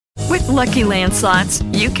Lucky Land Slots,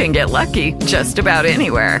 you can get lucky just about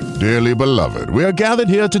anywhere. Dearly beloved, we are gathered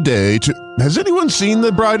here today to... Has anyone seen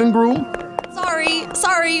the bride and groom?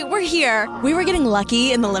 Sorry, we're here. We were getting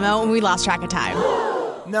lucky in the limo and we lost track of time.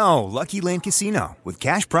 No, Lucky Land Casino, with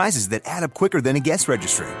cash prizes that add up quicker than a guest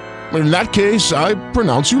registry. In that case, I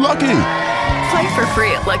pronounce you lucky. Play for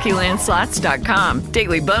free at LuckyLandSlots.com.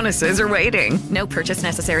 Daily bonuses are waiting. No purchase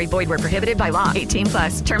necessary. Void where prohibited by law.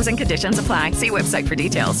 18+. Terms and conditions apply. See website for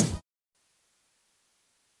details.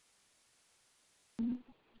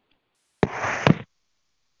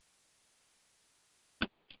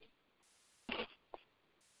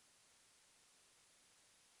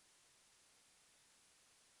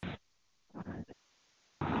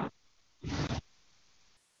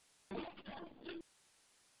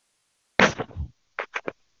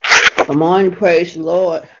 Good morning, praise the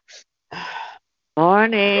Lord.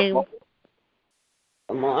 Morning.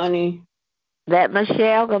 Good morning. That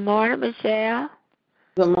Michelle. Good morning, Michelle.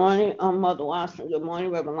 Good morning, Mother Watson. Good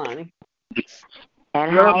morning, Reverend Lonnie.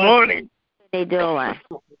 And good morning. How are they doing?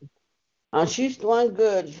 She's doing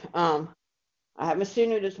good. I haven't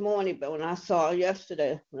seen her this morning, but when I saw her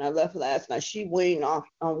yesterday, when I left last night, she weaned off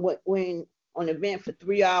on the vent for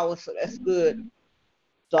 3 hours, so that's good.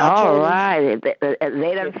 So all right.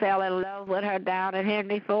 They done fell in love with her down in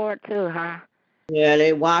Henry Ford too, huh? Yeah,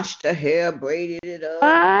 they washed her hair, braided it up,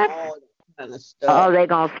 what? All that kind of stuff. Oh, they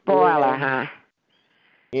gonna spoil her, huh?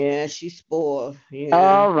 Yeah, she's spoiled. Yeah.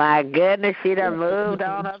 Oh my goodness, she done moved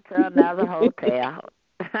on up to another hotel.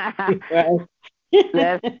 Right.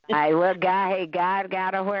 That's right. Well, God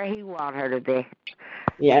got her where He want her to be.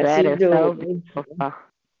 Yeah, that she is do. So beautiful.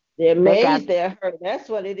 They're amazed at her. That's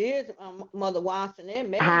what it is, Mother Watson. They're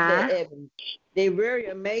amazed at Ebony. They're very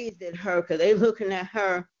amazed at her because they're looking at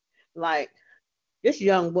her like this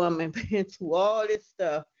young woman been through all this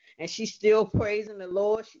stuff, and she's still praising the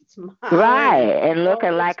Lord. She's smiling. Right, and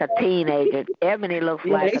looking like a teenager. Ebony looks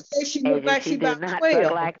like a teenager. She looks like she about does not 12.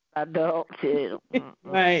 look like an adult, too.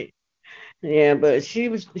 Right. Yeah, but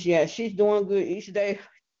she's doing good each day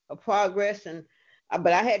of progress,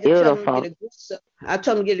 but I had to tell them to get aggressive. I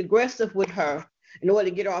told them to get aggressive with her in order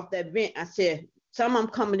to get her off that vent. I said, some of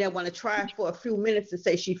them coming there want to try for a few minutes and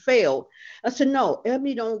say she failed. I said, no,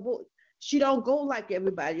 Ebony don't go. She don't go like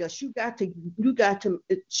everybody else. You got to,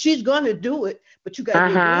 she's going to do it, but you got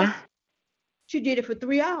to be aggressive. She did it for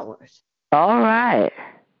 3 hours. All right.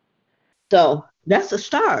 So that's a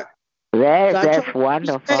start. That's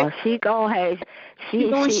wonderful. She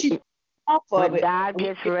when God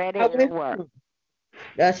gets ready to work.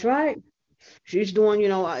 That's right. She's doing,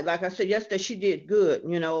 like I said yesterday, she did good.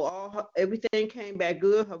 Everything came back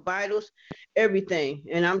good, her vitals, everything.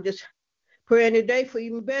 And I'm just praying today for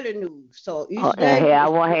even better news. So each day. I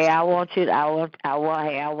want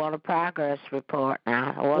a progress report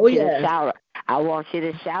now. I want you to shout. I want you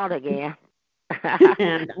to shout again.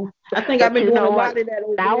 I think I've been doing a lot of that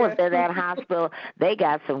over there. I was in that hospital. They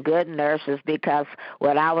got some good nurses because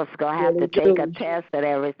when I was going to have to take a test and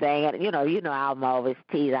everything, and I'm always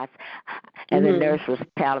teased. And the nurse was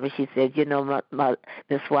telling me, she said,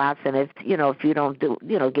 Miss Watson, if you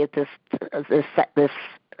don't get this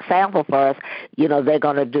sample for us, they're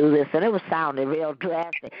going to do this. And it was sounding real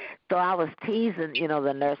drastic. So I was teasing,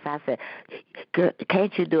 the nurse. I said,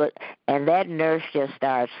 can't you do it? And that nurse just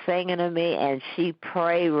started singing to me, and she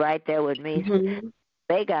prayed right there with me. Mm-hmm.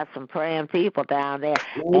 They got some praying people down there.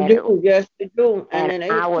 Yes, they do. And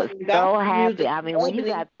I was so happy. I mean, when you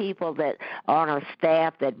got people that are on a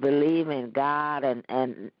staff that believe in God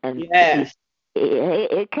and yes.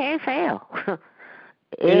 it can't fail.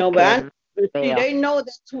 See, they know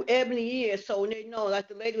that's who Ebony is, so they know, like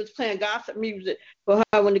the lady was playing gospel music for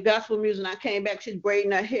her. When the gospel music, and I came back, she's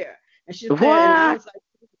braiding her hair, and she's playing, and I was like,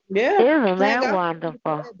 isn't that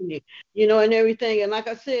wonderful? Ebony, and everything. And like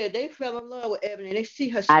I said, they fell in love with Ebony, and they see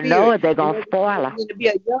her spirit. I know it. They're going to spoil her. To be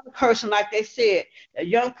a young person, like they said, a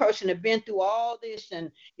young person that been through all this,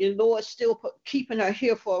 and your Lord still keeping her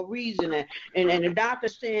here for a reason. And the doctor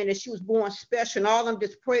saying that she was born special, and all of them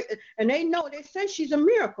just pray. And they know, they say she's a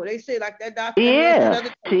miracle. They say, like that doctor. Yeah,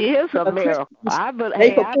 she is a miracle.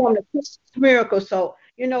 They performed a Christmas miracle. So,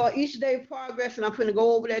 each day progress, and I'm going to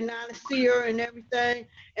go over there now to see her and everything.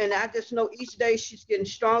 And I just know each day she's getting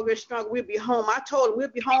stronger and stronger. We'll be home. I told her we'll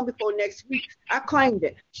be home before next week. I claimed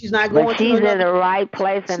it. She's not going to. But she's in the right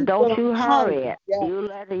place, and don't you hurry it. Yeah. You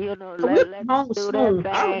let her, let her do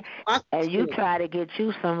that thing, and you try to get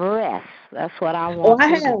you some rest. That's what I want.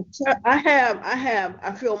 I have.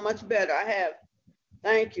 I feel much better. I have.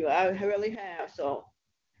 Thank you. I really have. So.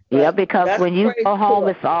 Yeah, because when you go home,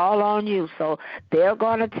 it's all on you. So they're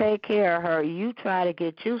going to take care of her. You try to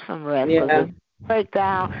get you some rest. Yeah. break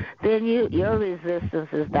down, then your resistance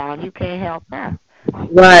is down. You can't help that.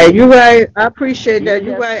 Right, you're right. I appreciate that.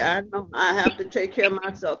 You're right. I know I have to take care of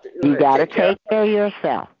myself. You got to take care of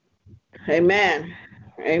yourself. Amen.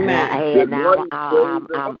 Amen. And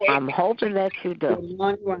I'm hoping that you do. Good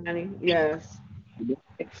morning, Ronnie. Yes.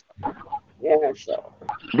 Yeah. So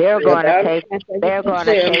they're going to take.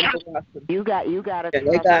 You got to.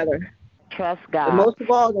 They got her. Trust God. But most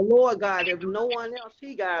of all, the Lord got her. If no one else,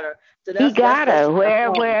 He got her. So He got her.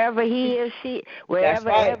 Wherever He is,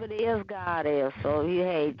 wherever it is, God is. So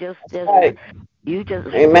you just you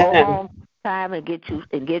just go home time and get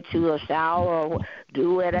you a shower or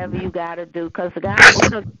do whatever you got to do, because God,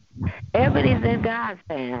 everybody's in God's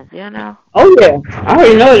hands, Oh yeah, I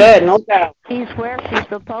already know that, no doubt. He's where she's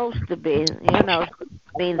supposed to be, I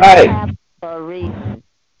mean, that happened for a reason.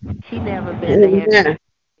 She never been to him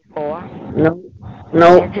before.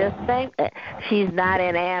 No. And just think that she's not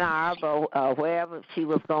in Ann Arbor or wherever she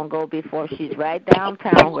was going to go before. She's right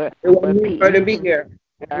downtown where people to be here.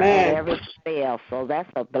 And everybody else. So that's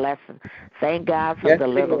a blessing. Thank God for the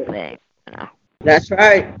little thing. That's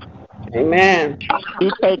right. Amen.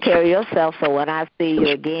 You take care of yourself, so when I see you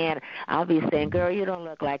again, I'll be saying, girl, you don't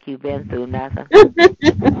look like you've been through nothing.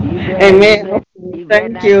 Amen.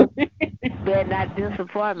 Thank you. You better not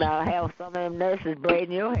disappoint me. I'll have some of them nurses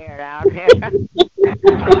braiding your hair down here.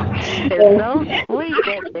 It's so sweet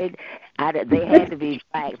that they had to be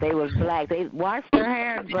black. They was black. They washed their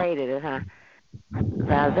hair and braided it, huh?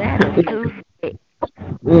 Now that is too sweet.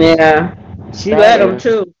 Yeah. She let them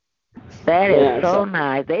too. That is so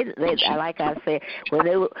nice. They like I said, when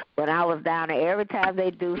I was down there, every time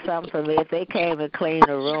they do something for me, if they came and cleaned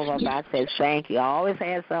the room up, I said thank you. I always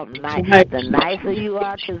had something nice. The nicer you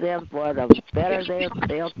are to them, boy, the better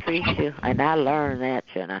they'll treat you. And I learned that,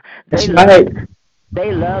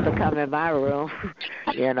 They love to come in my room,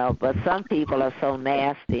 but some people are so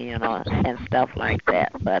nasty, and stuff like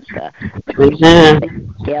that. But they got.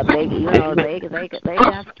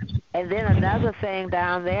 And then another thing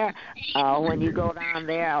down there, when you go down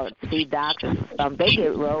there or see doctors or something, they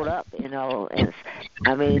get rolled up, And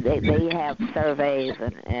I mean, they have surveys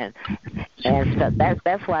and stuff.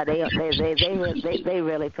 That's why they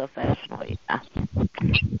really professional.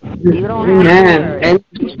 You don't have to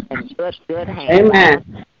worry. Good hands.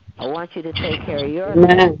 Amen. I want you to take care of yourself.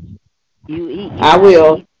 Amen. You eat. I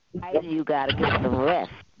will. You got to get some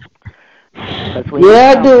rest. I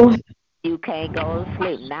do. You can't go to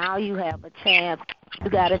sleep. Now you have a chance. You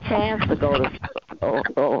got a chance to go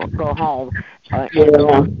home. That's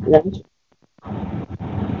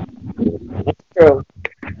true.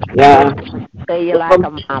 Yeah. Say you like a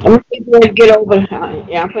mama. I'm gonna get over.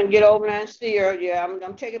 I'm gonna get over there and see her. Yeah,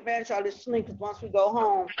 I'm taking advantage of all this sleep, because once we go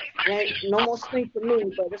home, there ain't no more sleep for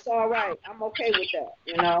me. But it's all right. I'm okay with that.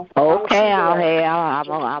 Okay,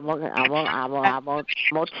 I'm gonna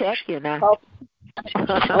check you now.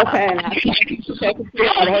 Okay.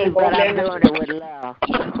 But I'm doing it with love.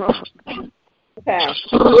 Okay.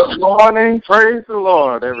 Good morning. Praise the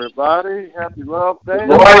Lord, everybody. Happy Love Day.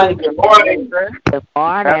 Good morning. Good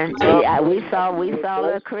morning. We saw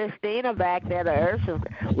little Christina back there, the Urshels.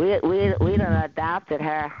 We done adopted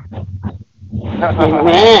her.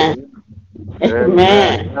 Amen.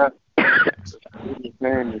 Amen.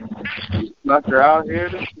 Snuck her out here.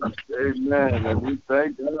 Amen. And we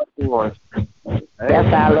thank God for it.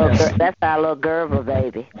 That's our little Gerber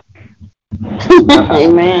baby.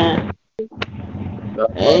 Amen.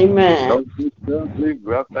 Amen.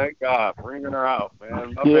 Well, thank God, bringing her out,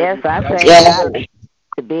 man. Yes, I thank God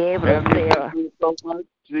to be able to see her. So much.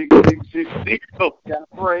 She got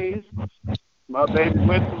praise. My baby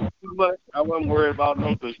went through too much. I wasn't worried about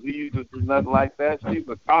no diseases or nothing like that. She's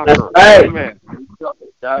a conqueror. That's right. Amen.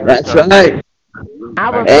 That's right. I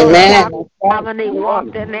was so shocked. Dominique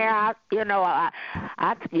walked in there. I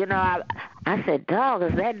said, "Dog,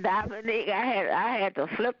 is that Dominique?" I had to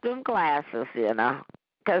flip them glasses,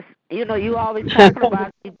 because you always talking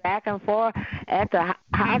about she back and forth at the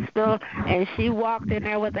hospital, and she walked in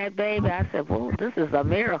there with that baby. I said, "Well, this is a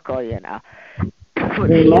miracle, Amen.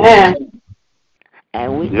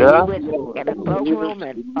 And we went in the cloakroom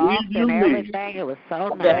and talked and everything. It was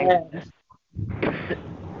so nice.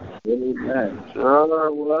 Amen.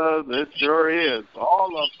 Sure was. It sure is.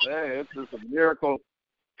 All of that. It's just a miracle,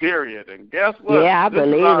 period. And guess what? Yeah, I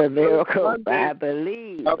believe in miracles. I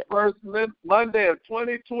believe. Our first Monday of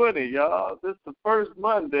 2020, y'all. This is the first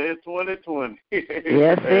Monday of 2020.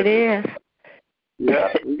 Yes, it is.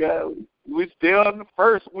 Yeah, we still in the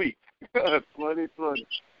first week of 2020.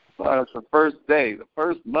 So it's the first day, the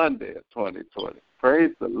first Monday of 2020.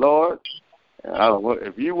 Praise the Lord.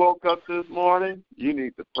 If you woke up this morning, you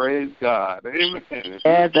need to praise God. Amen.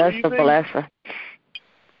 That's a blessing.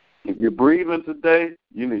 If you're breathing today,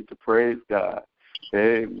 you need to praise God.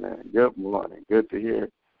 Amen. Good morning. Good to hear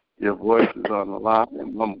your voices on the line.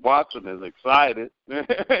 And Mama Watson is excited.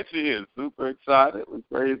 She is super excited. We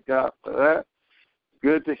praise God for that.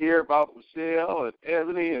 Good to hear about Michelle and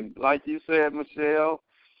Ebony. And like you said, Michelle,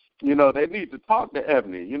 they need to talk to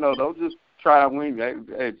Ebony. Don't just try and wing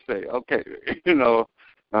and say, okay,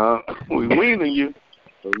 we weaning you.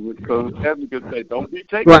 So Ebony could say, don't be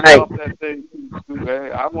taking off that thing.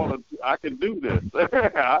 Hey, I can do this.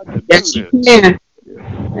 I can do this. Yeah.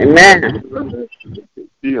 Amen.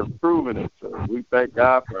 She has proven it. So we thank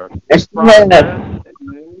God for yes, progress.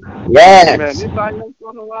 Yes. Amen. Anybody else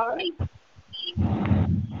on the line?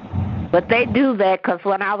 But they do that because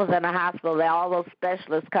when I was in the hospital, all those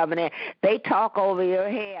specialists coming in, they talk over your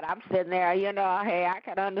head. I'm sitting there, hey, I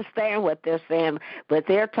can understand what they're saying, but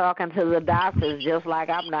they're talking to the doctors just like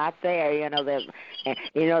I'm not there.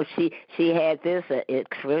 She had this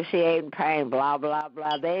excruciating pain, blah, blah,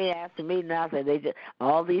 blah. They ain't asking me nothing. They just,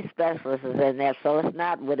 all these specialists is in there, so it's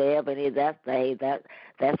not with Ebony. That's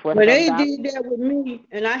what. Well, they did that with me,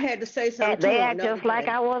 and I had to say something to them. They act just like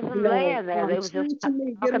I wasn't laying there. They was just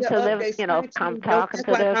talking to them, come talking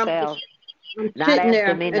to themselves. I'm sitting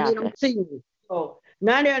there, and they don't see me. So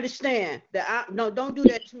now they understand that don't do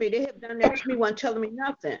that to me. They have done that to me, wasn't telling me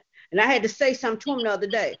nothing. And I had to say something to them the other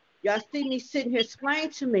day. Y'all see me sitting here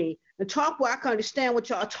explain to me and talk where I can understand what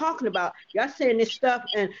y'all are talking about. Y'all saying this stuff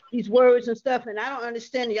and these words and stuff, and I don't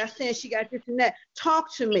understand it. Y'all saying she got this and that.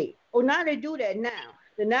 Talk to me. Oh, now they do that now.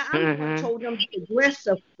 And now I'm the one told them to be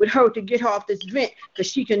aggressive with her to get her off this vent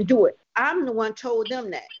because she can do it. I'm the one told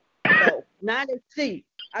them that. So now they see.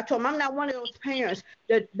 I told them I'm not one of those parents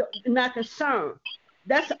that not concerned.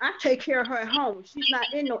 I take care of her at home. She's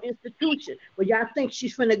not in no institution where y'all think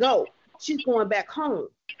she's finna go. She's going back home.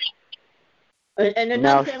 And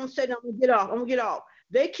another thing I'm saying, I'm gonna get off.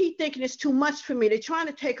 They keep thinking it's too much for me. They're trying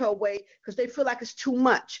to take her away because they feel like it's too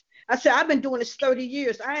much. I said, I've been doing this 30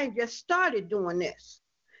 years. I ain't just started doing this.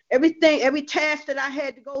 Every task that I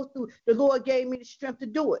had to go through, the Lord gave me the strength to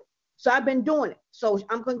do it. So I've been doing it. So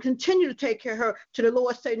I'm going to continue to take care of her till the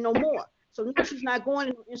Lord say no more. So no, she's not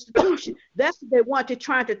going to an institution. That's what they want. They're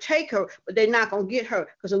trying to take her, but they're not going to get her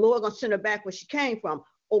because the Lord going to send her back where she came from,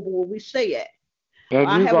 over where we stay at.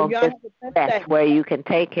 And that's where you can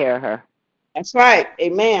take care of her. That's right.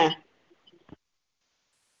 Amen.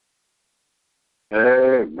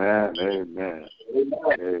 Amen. Amen.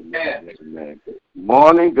 Amen.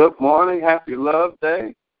 Amen. Good morning. Happy Love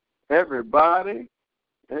Day, everybody.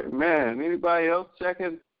 Amen. Anybody else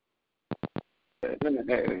checking?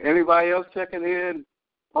 Anybody else checking in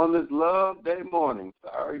on this Love Day morning?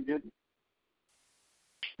 Sorry,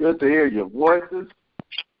 good to hear your voices.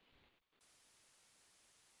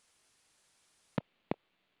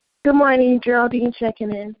 Good morning, Geraldine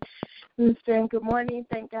checking in. And good morning.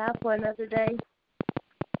 Thank God for another day.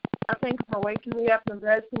 I thank Him for waking me up and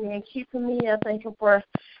blessing me and keeping me. I thank Him for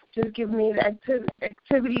just giving me the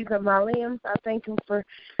activities of my limbs. I thank Him for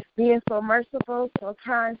being so merciful, so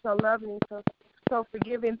kind, so loving, so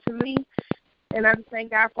forgiving to me. And I just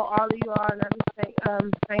thank God for all of you all. And I just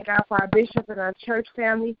thank God for our bishop and our church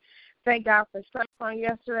family. Thank God for stuff on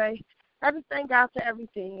yesterday. I just thank God for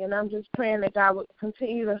everything. And I'm just praying that God would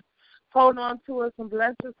continue to hold on to us and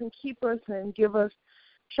bless us and keep us and give us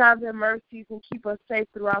traveling mercies and keep us safe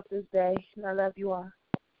throughout this day. And I love you all.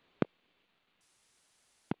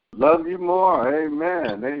 Love you more.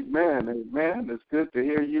 Amen. Amen. Amen. It's good to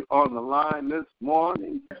hear you on the line this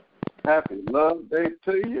morning. Happy Love Day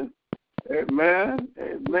to you. Amen.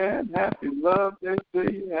 Amen. Happy Love Day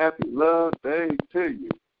to you. Happy Love Day to you.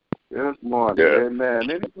 This morning. Yeah. Amen.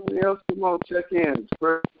 Anybody else come on, check in?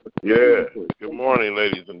 Yeah. Good morning,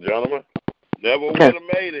 ladies and gentlemen. Never would have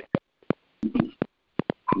made it.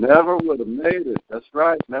 Never would have made it. That's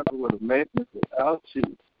right. Never would have made it without you.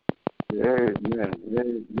 Amen.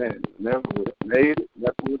 Amen. Never would have made it.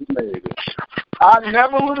 Never would have made it. I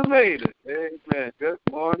never would have made it. Amen. Good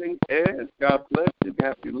morning, Ed. God bless you.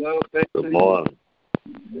 Happy Love Day. Good morning.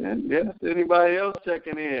 And yes, anybody else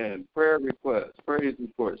checking in? Prayer requests, praise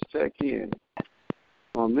reports, check in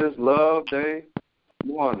on this Love Day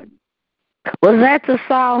morning. Was that the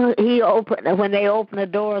song he opened when they opened the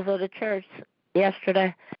doors of the church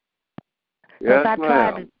yesterday? Yes, I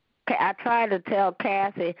tried to tell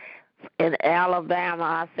Kathy in Alabama.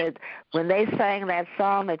 I said when they sang that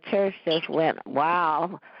song, the church just went,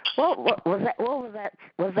 "Wow!" What was that? What was that?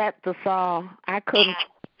 Was that the song? I couldn't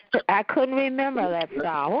remember that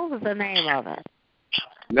song. What was the name of it?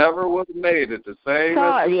 Never would have made it the same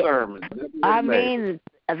as the sermon. I mean,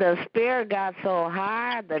 the spirit got so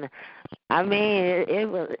high that, I mean, it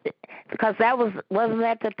was, because wasn't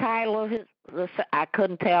that the title of his? I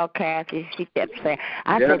couldn't tell Kathy. She kept saying,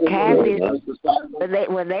 I said, Kathy,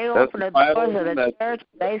 when they opened the doors of the church,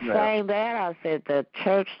 they sang that. I said, the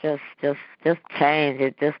church just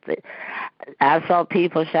changed. I saw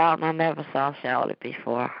people shouting. I never saw shouted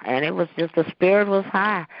before, and it was just the spirit was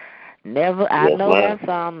high. Never, I know that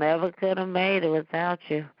song. Never could have made it without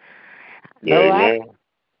you. Amen.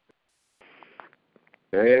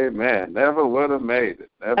 Amen. Never would have made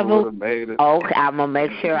it. Never would have made it. Okay, I'm gonna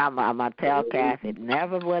make sure. I'm gonna tell Kathy.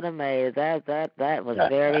 Never would have made it. That was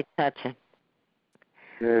very touching.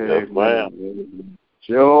 Amen.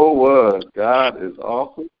 Sure was. God is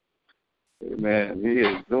awesome. Amen. He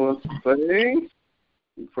is doing some things.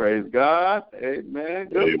 We praise God. Amen.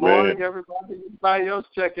 Good morning, everybody. Anybody else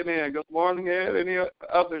checking in? Good morning, Ed. Any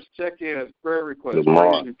others check in? Prayer requests. Good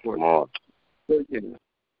morning. Good morning. Check in.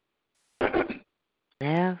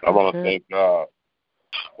 Yeah, I want to thank God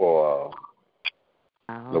for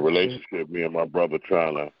the relationship me and my brother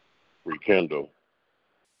trying to rekindle.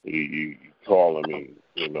 He calling me,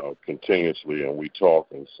 continuously, and we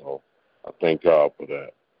talking. So I thank God for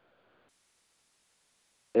that.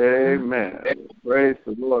 Amen. Praise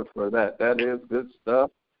the Lord for that. That is good stuff.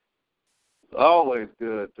 It's always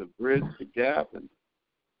good to bridge the gap and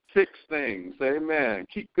fix things. Amen.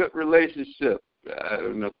 Keep good relationships.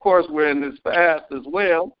 And, of course, we're in this fast as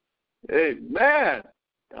well. Amen.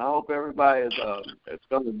 I hope everybody is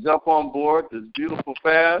going to jump on board this beautiful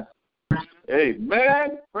fast.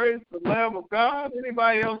 Amen. Praise the Lamb of God.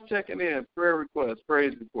 Anybody else checking in? Prayer requests,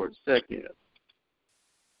 praise reports, check in.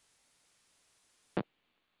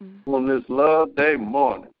 On this Love Day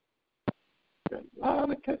morning.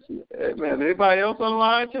 Amen. Anybody else on the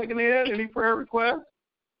line checking in? Any prayer requests?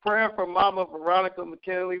 Prayer for Mama Veronica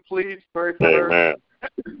McKinley, please. Pray for her.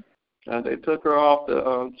 They took her off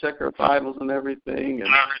to check her vitals and everything.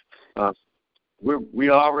 And we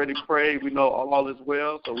already prayed. We know all is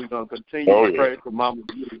well, so we're going to continue to pray for Mama.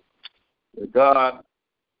 God,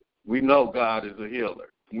 we know God is a healer.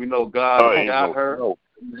 We know God has got her.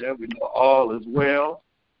 Yeah, we know all is well.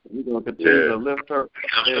 We're going to continue to lift her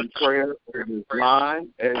in prayer in this line.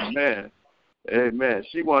 Amen. Amen.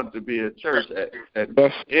 She wanted to be at church at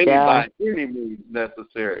any means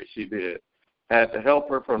necessary. She did. Had to help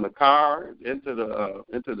her from the car into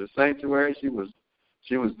the sanctuary. She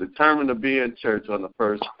was determined to be in church on the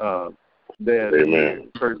first day of the year,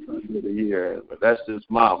 first Sunday of the year. But that's just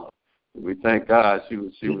Mama. We thank God. She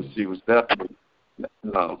was definitely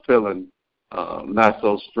feeling not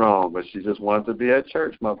so strong, but she just wanted to be at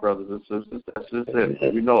church. My brothers and sisters, that's just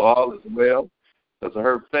it. We know all is well because of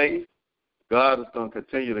her faith. God is going to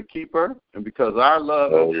continue to keep her, and because our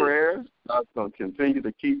love and prayers, God's going to continue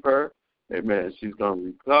to keep her. Amen. She's going to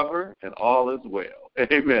recover, and all is well.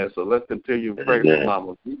 Amen. So let's continue to pray for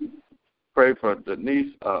Mama. Pray for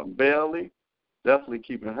Denise Bailey. Definitely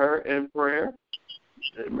keeping her in prayer.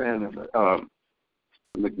 Amen. And the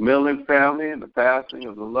McMillan family and the passing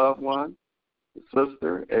of the loved one, the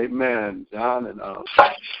sister. Amen. John and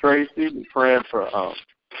Tracy. We're praying for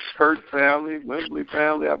Kurt family, Wembley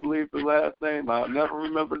family, I believe the last name. I never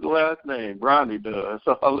remember the last name. Ronnie does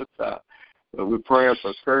all the time. But we're praying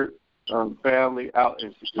for Kurt family out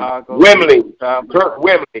in Chicago. Wembley. Kurt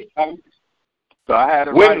Wembley. So I had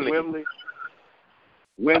it right, Wembley.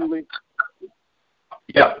 Wembley.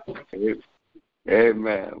 Yeah.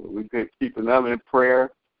 Amen. We've been keeping them in prayer.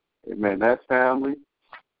 Amen. That family.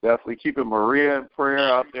 Definitely keeping Maria in prayer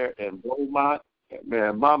out there in Beaumont.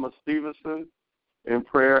 Amen. Mama Stevenson in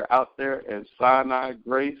prayer out there in Sinai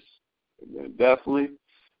Grace. And definitely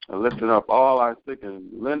lifting up all our sick. And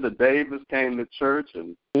Linda Davis came to church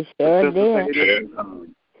and participated.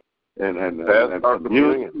 And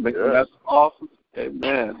communion. That's awesome.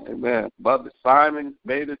 Amen. Amen. Mother Simon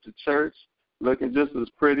made it to church looking just as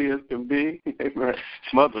pretty as can be. Amen.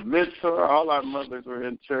 Mother Mitchell, all our mothers were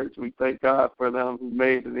in church. We thank God for them who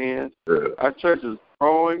made it in. Our church is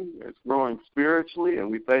growing. It's growing spiritually,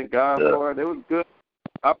 and we thank God for it. It was good.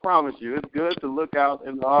 I promise you, it's good to look out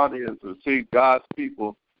in the audience and see God's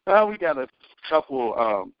people. Well, we got a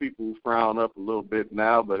couple people who frown up a little bit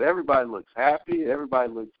now, but everybody looks happy.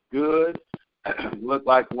 Everybody looks good. Look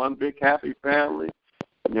like one big happy family.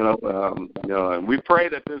 And we pray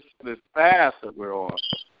that this fast that we're on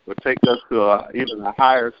will take us to even a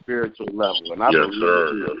higher spiritual level. And I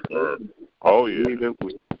believe sir. Oh, yeah.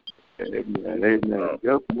 Amen.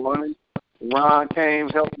 Good morning. Ron came,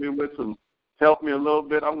 helped me a little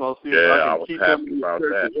bit. I'm going to see if I can keep him in the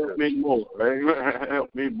church and help me more. Right?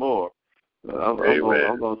 Help me more. I'm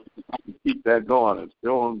going to keep that going and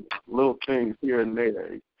doing little things here and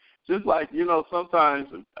there. Just like, sometimes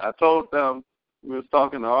I told them, we was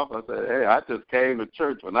talking off, I said, hey, I just came to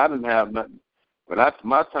church when I didn't have nothing. But after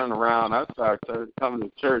my turnaround, I started coming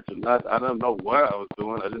to church, and I don't know what I was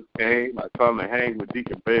doing. I just came. I come and hang with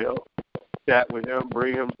Deacon Bell, chat with him,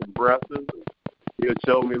 bring him some breakfast. He'll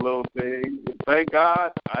show me little things. And thank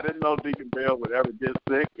God, I didn't know Deacon Bell would ever get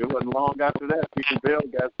sick. It wasn't long after that Deacon Bell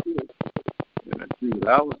got sick. And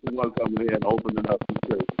I was the one coming in and opening up the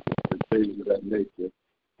church and things of that nature,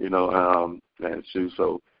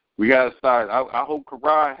 So we got to start. I hope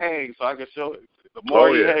Karan hangs so I can show it. The more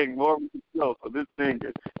you hang, more we can show. So this thing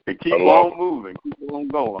can keep on moving, keep on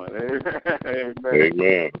going.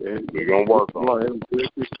 Amen. We're going to work on it. Good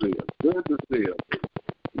to see him. Good to see him.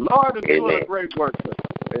 Lord is doing a great work.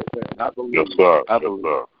 Amen. I believe. Yes, sir. I believe.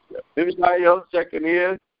 Yes, sir. Anybody else checking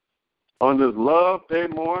in on this Love Day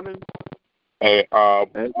morning? Hey, I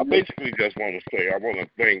basically just want to say I want to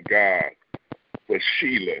thank God for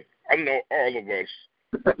Sheila. I know all of us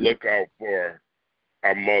look out for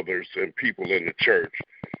our mothers and people in the church,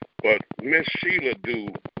 but Miss Sheila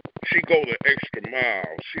she go the extra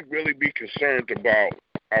mile. She really be concerned about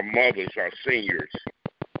our mothers, our seniors,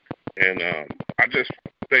 and I just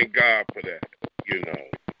thank God for that.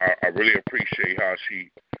 I really appreciate how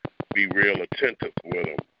she be real attentive with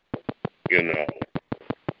them.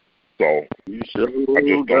 So I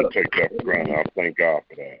just don't take that for granted. I thank God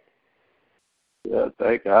for that. Yeah,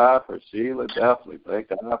 thank God for Sheila, definitely. Thank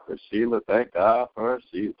God for Sheila. Thank God for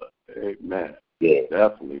Sheila. Amen. Yeah.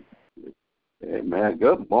 Definitely. Amen.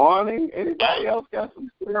 Good morning. Anybody else got some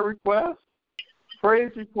prayer requests?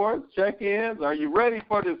 Praise reports, check-ins. Are you ready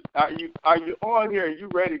for this? Are you on here? Are you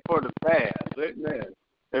ready for the fast? Amen.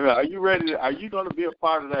 Amen. Are you ready? Are you going to be a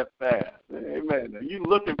part of that fast? Amen. Are you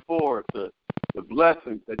looking forward to the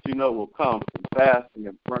blessings that will come from fasting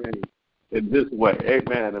and praying in this way?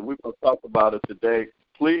 Amen. And we're going to talk about it today.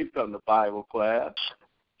 Please come to Bible class.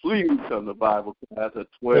 Please come to Bible class at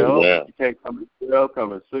 12. Amen. You can't come at 12,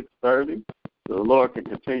 come at 6:30. So the Lord can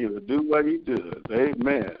continue to do what he does.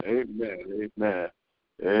 Amen. Amen. Amen.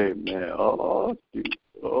 Amen. Oh,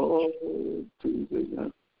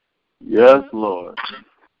 Jesus. Yes, Lord.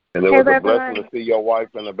 And it was a blessing to see your wife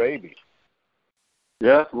and the baby.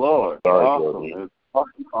 Yes, Lord. Sorry,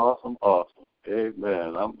 awesome. Awesome.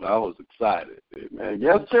 Amen. I was excited. Amen.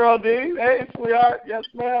 Yes, Geraldine. Hey, sweetheart. Yes,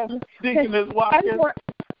 ma'am. Deacon is watching.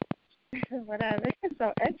 Whatever. It's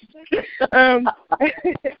so extra.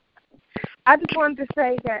 I just wanted to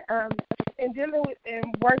say that in dealing with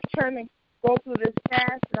work, trying to go through this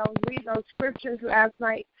fast, and I was reading those scriptures last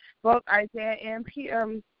night, both Isaiah and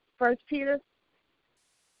 1 Peter.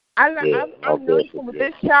 I'm noticing with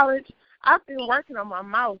this challenge, I've been working on my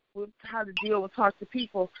mouth with how to talk to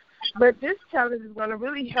people, but this challenge is going to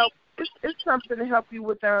really help. It's something to help you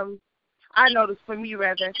with, I noticed for me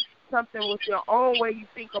rather, something with your own way you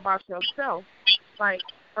think about yourself. Like,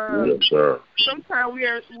 sometimes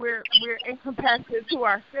we're incompassionate to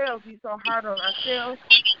ourselves. We're so hard on ourselves,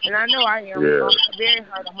 and I know I am very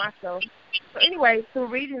hard on myself. So anyway, through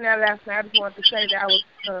reading that last night, I just wanted to say that I was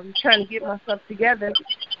trying to get myself together,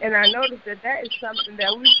 and I noticed that is something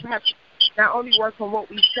that we have to not only work on what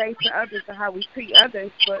we say to others and how we treat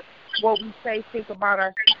others, but what we say, say to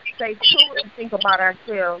and think about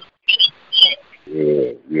ourselves.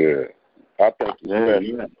 Yeah. I think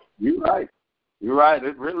you're right. You're right.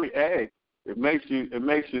 It really, it makes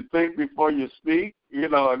you think before you speak, and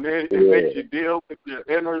then it makes you deal with your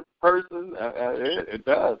inner person. It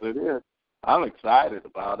does. It is. I'm excited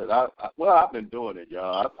about it. I've been doing it,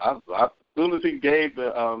 y'all. As soon as he gave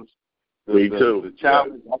the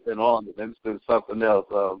challenge, I've been on it. It's been something else.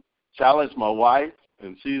 Challenge my wife,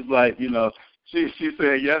 and she's like, she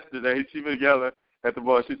said yesterday, she was yelling at the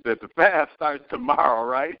boy. She said, the fast starts tomorrow,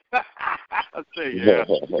 right? I said,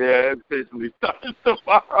 it officially starts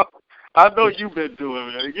tomorrow. I know you've been doing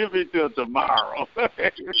it. Give me till tomorrow.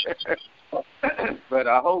 But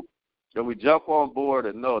I hope that we jump on board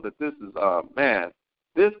and know that this is,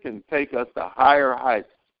 this can take us to higher heights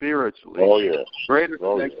spiritually. Oh, yeah. Greater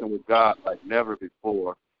connection with God like never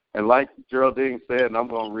before. And like Geraldine said, and I'm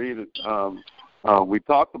going to read it, we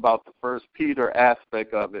talked about the 1 Peter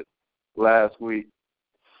aspect of it last week.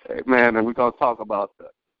 Amen. And we're going to talk about the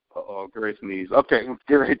Grace needs. Okay, we're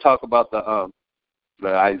going to talk about the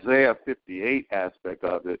Isaiah 58 aspect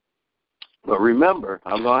of it. But remember,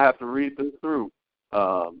 I'm going to have to read this through.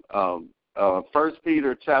 1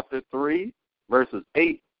 Peter chapter 3, verses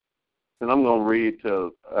 8 And I'm going to read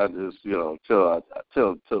till I just, till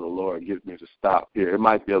the Lord gets me to stop here. It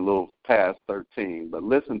might be a little past 13, but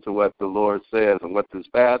listen to what the Lord says and what this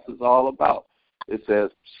fast is all about. It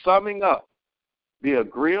says, summing up, be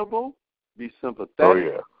agreeable, be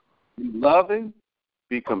sympathetic, be loving,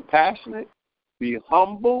 be compassionate, be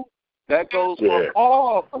humble. That goes for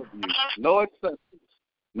all of you. No exceptions,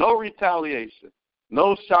 no retaliation,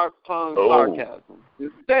 no sharp-tongued sarcasm.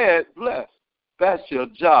 Instead, bless. That's your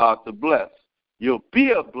job, to bless. You'll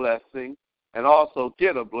be a blessing and also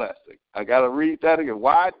get a blessing. I got to read that again.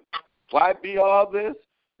 Why be all this?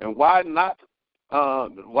 And why not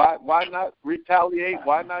retaliate?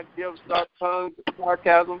 Why not give sharp-tongued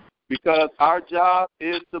sarcasm? Because our job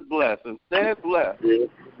is to bless. Instead, bless.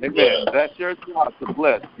 Amen. That's your job, to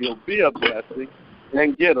bless. You'll be a blessing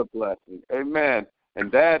and get a blessing. Amen.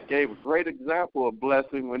 And Dad gave a great example of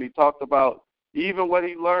blessing when he talked about even what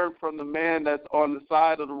he learned from the man that's on the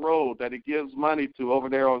side of the road that he gives money to over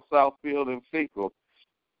there on Southfield and Finkel.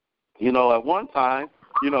 At one time,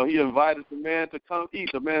 he invited the man to come eat.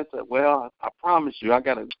 The man said, well, I promise you,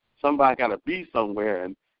 somebody got to be somewhere.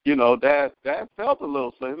 And, Dad felt a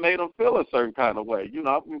little, so it made him feel a certain kind of way.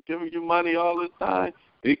 I've been giving you money all this time.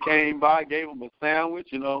 He came by, gave him a sandwich,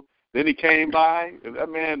 Then he came by. That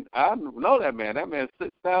man, I know that man. That man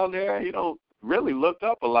sits down there. He don't really look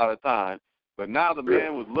up a lot of times. But now the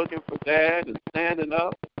man was looking for Dad and standing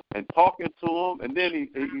up and talking to him. And then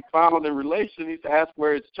he found a relation. He asked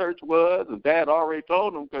where his church was, and Dad already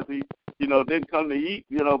told him because he, didn't come to eat,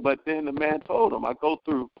 But then the man told him, I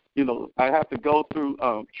have to go through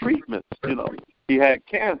treatments. He had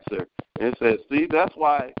cancer. And said, see, that's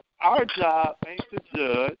why our job ain't to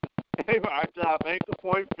judge. Our job ain't to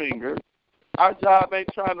point fingers. Our job ain't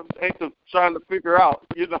trying to figure out,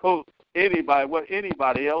 what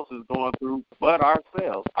anybody else is going through but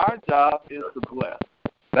ourselves. Our job is to bless.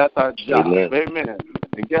 That's our job. Amen.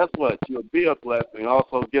 And guess what? You'll be a blessing,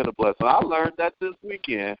 also get a blessing. I learned that this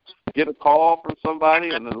weekend. Get a call from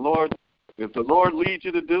somebody, and if the Lord leads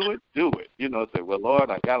you to do it, do it. Say, well, Lord,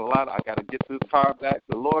 I got to get this car back.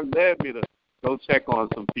 The Lord led me to go check on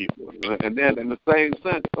some people. And then in the same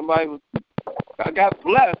sense, I got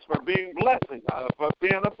blessed for being a blessing.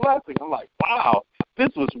 I'm like, wow,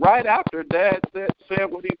 this was right after Dad said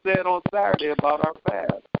what he said on Saturday about our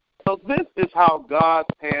fast. So this is how God's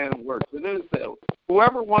hand works. And it says,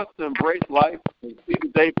 whoever wants to embrace life and see the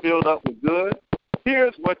day filled up with good,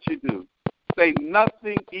 here's what you do. Say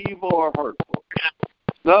nothing evil or hurtful.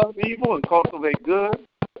 Love evil and cultivate good.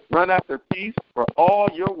 Run after peace for all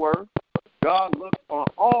your worth. God looks on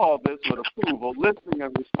all this with approval, listening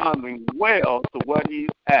and responding well to what he's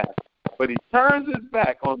asked. But he turns his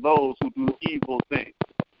back on those who do evil things.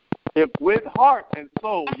 If with heart and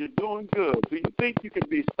soul you're doing good, do you think you can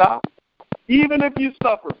be stopped? Even if you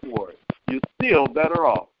suffer for it, you're still better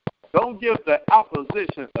off. Don't give the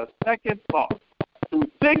opposition a second thought. Through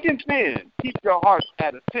thick and thin, keep your heart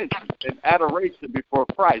at attention and adoration before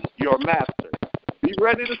Christ, your master. Be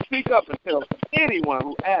ready to speak up and tell anyone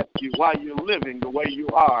who asks you why you're living the way you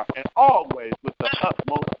are, and always with the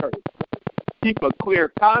utmost courage. Keep a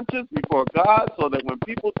clear conscience before God so that when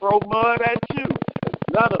people throw mud at you,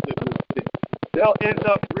 none of it will stick. They'll end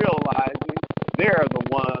up realizing they're the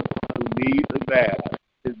ones who need the bad.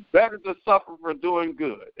 It's better to suffer for doing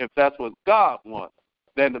good, if that's what God wants,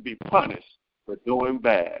 than to be punished for doing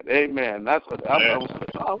bad. Amen. That's what I'm going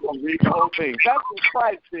to read the whole thing. That's what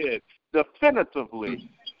Christ did.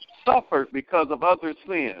 Definitively suffered because of other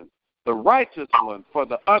sins, the righteous one for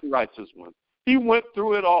the unrighteous one. He went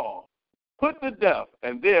through it all, put to death,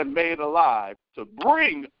 and then made alive to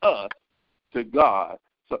bring us to God.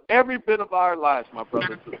 So every bit of our lives, my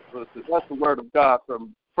brothers and sisters, that's the word of God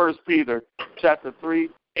from 1 Peter chapter 3,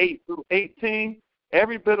 8 through 18.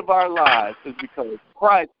 Every bit of our lives is because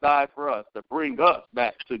Christ died for us to bring us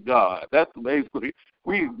back to God. That's basically,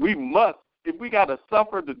 we must, if we got to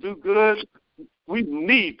suffer to do good, we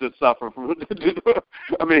need to suffer for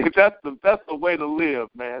I mean, that's the way to live,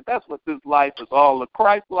 man. That's what this life is all. The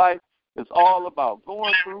Christ life is all about,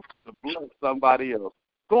 going through to bless somebody else,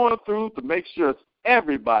 going through to make sure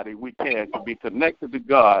everybody we can be connected to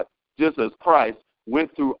God, just as Christ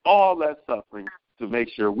went through all that suffering to make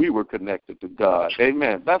sure we were connected to God.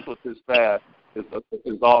 Amen. That's what this fast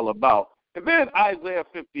is all about. And then Isaiah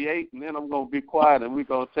 58, and then I'm going to be quiet and we're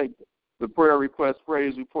going to take the prayer request,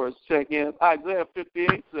 praise reports, check in. Isaiah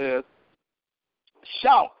 58 says,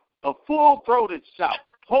 shout, a full-throated shout,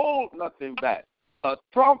 hold nothing back, a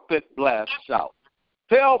trumpet blast shout.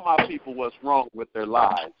 Tell my people what's wrong with their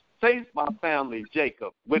lives. Chase my family,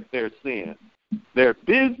 Jacob, with their sin. They're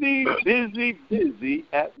busy, busy, busy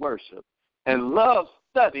at worship and love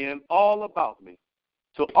studying all about me.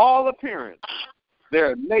 To all appearance,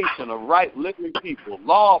 they're a nation of right living people,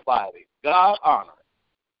 law-abiding, God-honoring.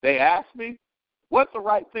 They ask me, what's the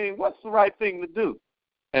right thing to do?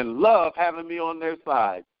 And love having me on their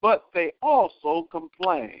side. But they also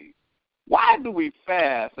complain. Why do we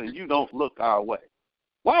fast and you don't look our way?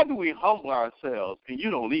 Why do we humble ourselves and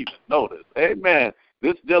you don't even notice? Amen.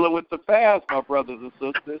 This dealing with the fast, my brothers and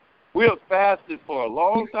sisters. We have fasted for a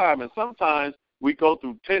long time, and sometimes we go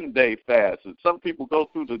through 10-day fasts, and some people go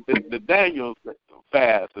through the Daniel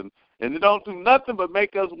fast, and they don't do nothing but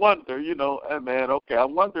make us wonder, hey, man, okay, I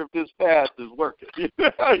wonder if this fast is working.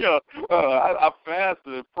 I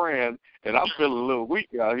fasted and praying, and I'm feeling a little weak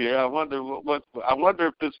out here. I wonder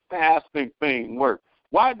if this fasting thing works.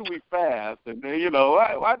 Why do we fast? And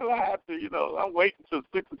why do I have to? I'm waiting till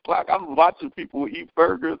 6 o'clock. I'm watching people eat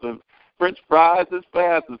burgers and French fries. This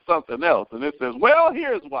fast is something else. And it says, well,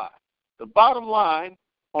 here's why. The bottom line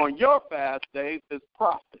on your fast days is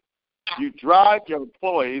profit. You drive your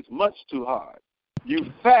employees much too hard. You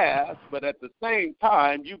fast, but at the same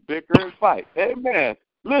time, you bicker and fight. Amen.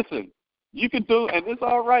 Listen, you can do, and it's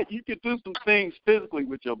all right, you can do some things physically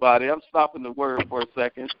with your body. I'm stopping the word for a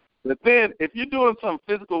second. But then if you're doing something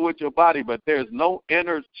physical with your body, but there's no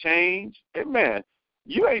inner change, amen,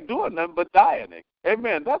 you ain't doing nothing but dieting.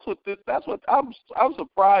 Amen. That's what I'm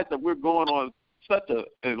surprised that we're going on such an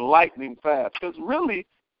enlightening fast, because really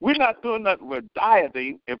we're not doing nothing. We're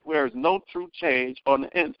dieting if there's no true change on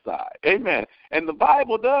the inside. Amen. And the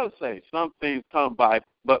Bible does say some things come by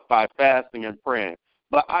fasting and praying.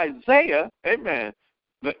 But Isaiah, amen,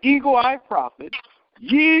 the eagle-eyed prophet,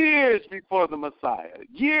 years before the Messiah,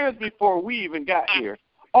 years before we even got here,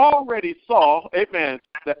 already saw, amen,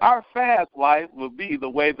 that our fast life will be the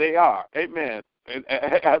way they are. Amen.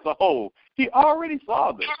 As a whole, he already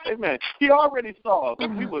saw this. Amen. He already saw that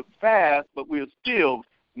we would fast, but we'll still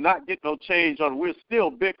not get no change on it. We'll still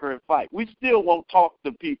bicker and fight. We still won't talk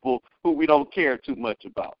to people who we don't care too much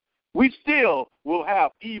about. We still will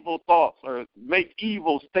have evil thoughts or make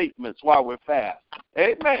evil statements while we're fast.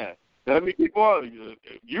 Amen. Let me keep on.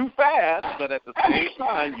 You fast, but at the same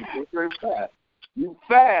time, you bicker and fast. You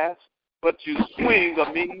fast, but you swing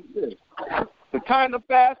a mean fist. The kind of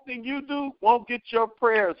fasting you do won't get your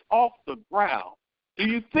prayers off the ground. Do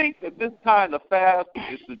you think that this kind of fast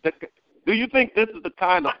do you think this is the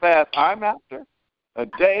kind of fast I'm after? A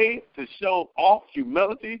day to show off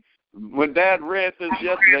humility? When Dad read this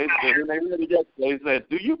yesterday, he said,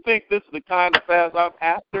 do you think this is the kind of fast I'm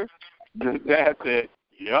after? Dad said,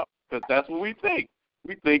 yep, because that's what we think.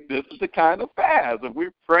 We think this is the kind of fast. If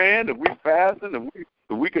we're praying, if we're fasting,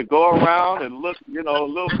 if we could go around and look, a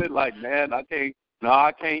little bit like, man, I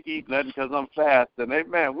can't eat nothing because I'm fasting.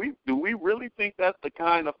 Amen. Do we really think that's the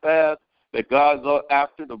kind of fast that God's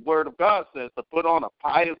after? The Word of God says to put on a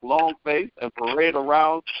pious long face and parade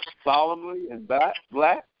around solemnly in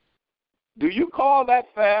black? Do you call that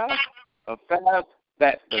fast a fast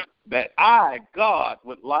that I, God,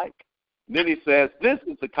 would like? And then he says, this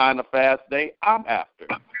is the kind of fast day I'm after.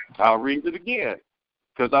 I'll read it again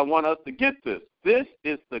because I want us to get this. This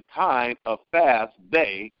is the kind of fast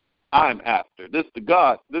day I'm after. This is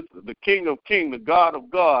the King of Kings, the God of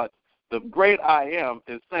gods, the great I am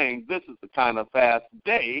is saying this is the kind of fast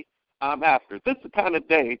day I'm after. This is the kind of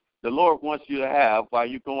day the Lord wants you to have while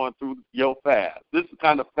you're going through your fast. This is the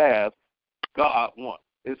kind of fast God wants.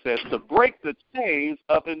 It says to break the chains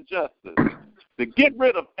of injustice, to get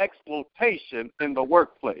rid of exploitation in the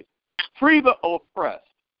workplace, free the oppressed,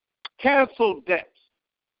 cancel debts.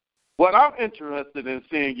 What I'm interested in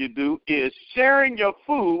seeing you do is sharing your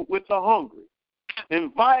food with the hungry,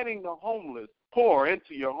 inviting the homeless poor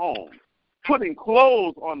into your home, putting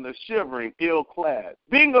clothes on the shivering, ill-clad,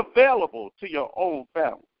 being available to your own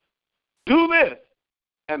family. Do this,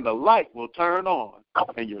 and the light will turn on,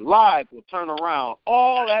 and your lives will turn around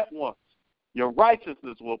all at once. Your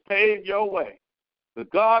righteousness will pave your way. The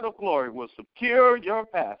God of glory will secure your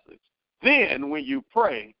passage. Then when you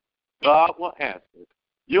pray, God will answer.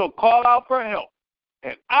 You'll call out for help,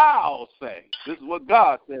 and I'll say, this is what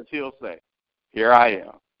God says he'll say, here I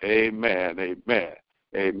am. Amen, amen,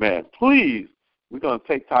 amen. Please, we're going to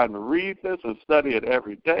take time to read this and study it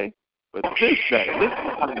every day. But this day, this is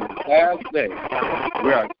the last day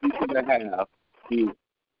we are seeking to have the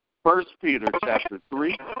 1 Peter chapter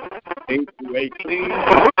 3, 8 through 18,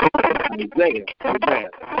 Isaiah.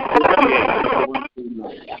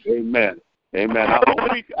 Amen. Amen. I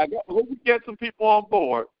hope we get some people on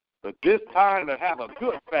board, but this time to have a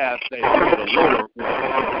good fast day for the Lord.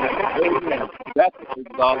 Amen. That's what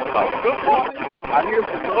it's all about. Good morning. I hear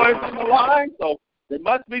some noise on the line, so the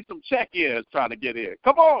must be some check-ins trying to get in.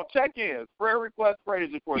 Come on, check-ins. Prayer request,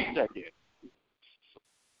 praise reports, check-in.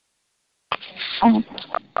 Good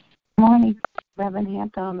morning, Reverend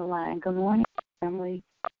Hampton on the line. Good morning, family.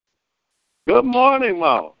 Good morning,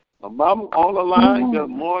 Mom. Mom on the line. Good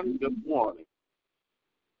morning. Good morning.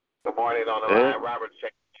 Good morning on the line. Robert,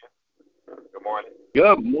 check in. Good morning.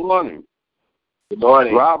 Good morning. Good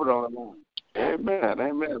morning. Robert on the line. Amen.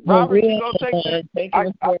 Amen. Robert, you going to take Thank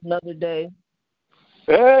you for another day.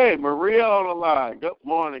 Hey, Maria on the line. Good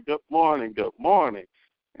morning. Good morning. Good morning.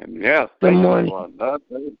 And yes, thank you for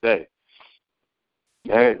another day.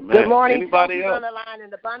 Amen. Good morning. Anybody else on the line in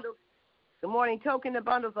the bundle? Good morning, Token. The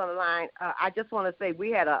bundles on the line. I just want to say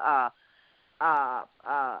we had a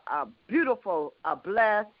beautiful,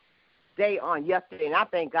 blessed day on yesterday, and I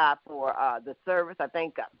thank God for the service. I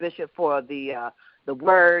thank Bishop for the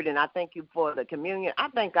word, and I thank you for the communion. I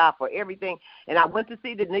thank God for everything. And I went to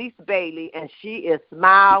see Denise Bailey, and she is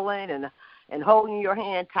smiling and holding your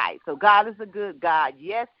hand tight. So God is a good God.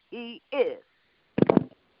 Yes, He is.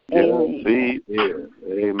 Yes, He is.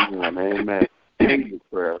 Amen. Amen. Thank you,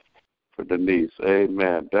 prayer for Denise.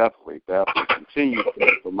 Amen. Definitely. Continue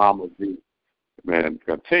prayer for Mama V. Amen.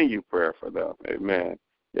 Continue prayer for them. Amen.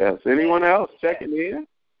 Yes. Anyone else checking in?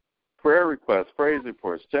 Prayer requests, praise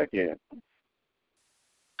reports, check in.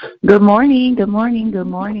 Good morning.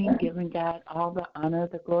 Giving God all the honor,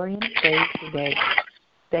 the glory, and the praise today.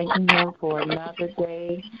 Thanking Him for another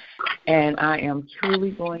day. And I am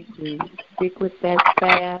truly going to stick with that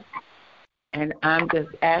fast. And I'm just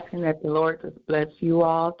asking that the Lord just bless you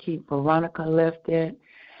all, keep Veronica lifted,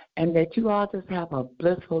 and that you all just have a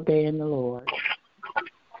blissful day in the Lord.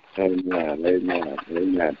 Amen.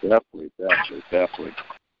 Definitely.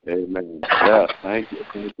 Amen. Yes, thank you.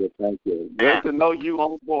 Good to know you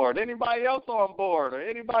on board. Anybody else on board, or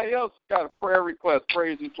anybody else got a prayer request,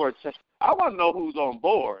 praise report? I want to know who's on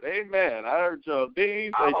board. Amen. I heard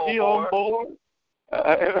Dean say she on board.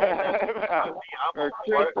 Or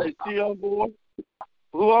Chris say she on board.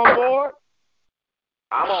 Who on board?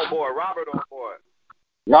 I'm on board. Robert on board.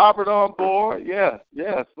 Robert on board. Yes.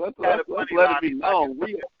 Let's let it be known.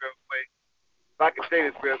 If I can say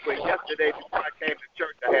this real quick, yesterday before I came to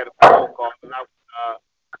church, I had a phone call, and I was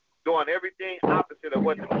doing everything opposite of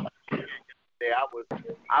what the people did yesterday.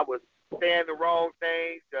 I was saying the wrong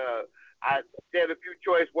things. I said a few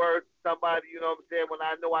choice words to somebody, you know what I'm saying, when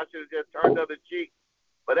I know I should have just turned the other cheek.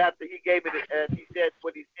 But after he gave me he said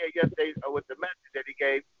what he said yesterday with the message that he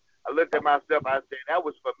gave, I looked at myself, I said, that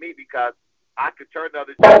was for me, because I could turn the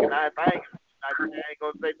other cheek, and if I ain't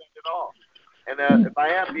going to say nothing at all. And if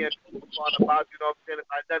I am being fun about, you know what I'm saying, if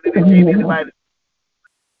I done anything to anybody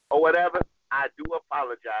or whatever, I do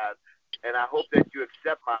apologize. And I hope that you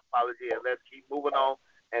accept my apology, and let's keep moving on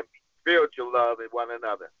and be spiritual love in one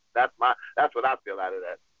another. That's what I feel out of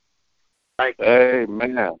that. Thank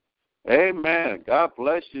you. Amen. God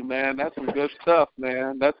bless you, man. That's some good stuff,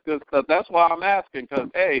 man. That's good stuff. That's why I'm asking, because,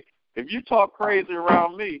 hey, if you talk crazy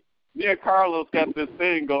around me and Carlos got this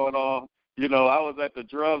thing going on. You know, I was at the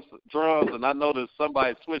drums, and I noticed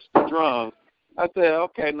somebody switched the drums. I said,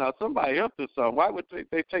 okay, now somebody up to something. Why would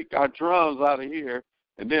they take our drums out of here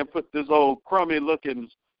and then put this old crummy-looking,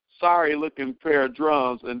 sorry-looking pair of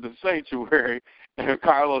drums in the sanctuary? And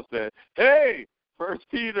Carlos said, hey, 1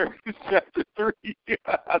 Peter chapter 3.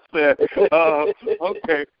 I said,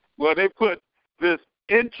 okay. Well, they put this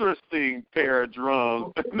interesting pair of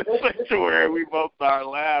drums in the sanctuary. We both started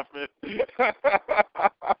laughing. He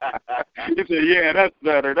said, yeah, that's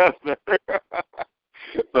better.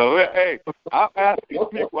 So, hey, I'm asking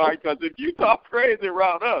people, because if you talk crazy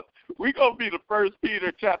around us, we're going to be the 1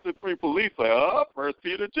 Peter chapter 3 police. Like, 1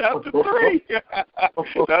 Peter chapter 3.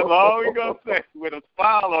 That's all we're going to say with a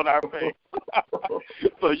smile on our face.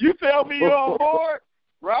 So you tell me you're on board,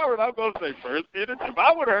 Robert, I'm going to say 1 Peter. If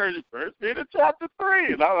I would have heard you 1 Peter chapter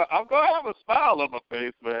 3, and I'm going to have a smile on my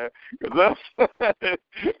face, man, because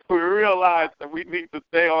we realize that we need to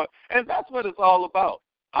stay on, and that's what it's all about.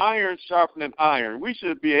 Iron sharpening iron. We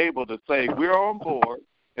should be able to say we're on board,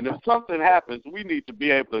 and if something happens, we need to be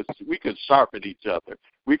able to. We can sharpen each other.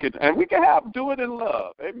 We can do it in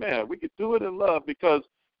love. Amen. We can do it in love, because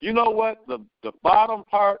you know what? The bottom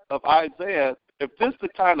part of Isaiah. If this is the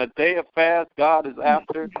kind of day of fast God is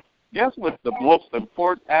after, guess what the most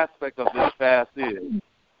important aspect of this fast is?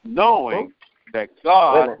 Knowing that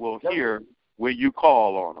God will hear when you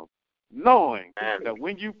call on Him. Knowing that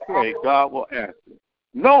when you pray, God will answer.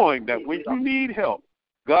 Knowing that when you need help,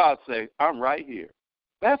 God says, I'm right here.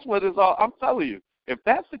 That's what it's all. I'm telling you, if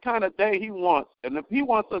that's the kind of day He wants, and if He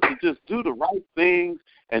wants us to just do the right things,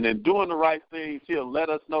 and in doing the right things, He'll let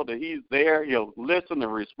us know that He's there. He'll listen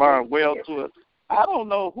and respond well to us. I don't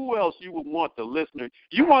know who else you would want to listen.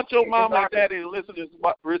 You want your mom and daddy to listen and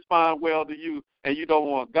respond well to you, and you don't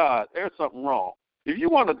want God. There's something wrong. If you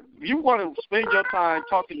want to spend your time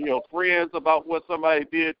talking to your friends about what somebody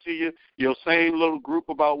did to you, your same little group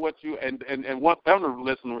about what you and want them to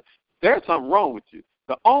listen, there's something wrong with you.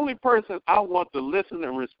 The only person I want to listen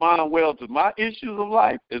and respond well to my issues of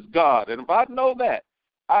life is God. And if I know that,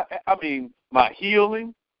 I mean, my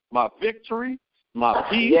healing, my victory, my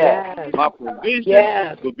peace, my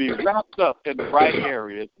provision will be wrapped up in the right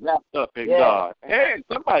areas, wrapped up in God. Hey,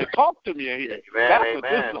 somebody talk to me in here. That's what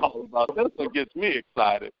this is all about. This one gets me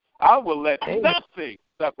excited. I will let nothing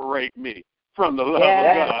separate me from the love of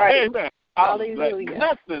God. Right. Amen. I will let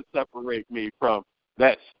nothing separate me from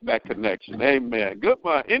that connection. Amen. Good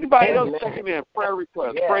morning. Anybody else checking in? Prayer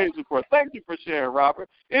request, praise report. Thank you for sharing, Robert.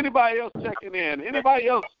 Anybody else checking in? Anybody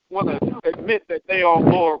else want to admit that they on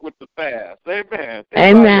board with the fast? Amen.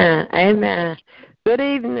 Amen. Good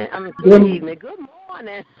evening. Good evening. Good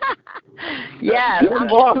morning. Yes, I'm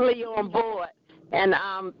totally on board. And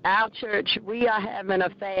our church, we are having a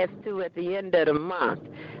fast too at the end of the month.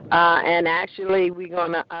 And actually, we're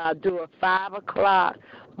going to do a 5 o'clock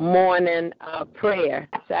morning prayer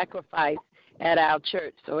sacrifice at our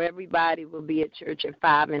church. So everybody will be at church at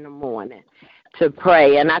 5 in the morning to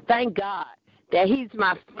pray. And I thank God that he's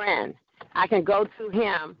my friend. I can go to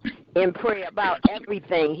him and pray about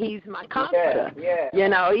everything. He's my comforter. You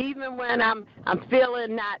know, even when I'm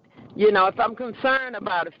feeling not, you know, if I'm concerned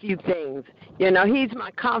about a few things, you know, he's my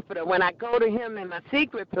comforter. When I go to him in my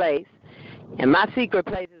secret place, and my secret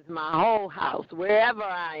place is my whole house, wherever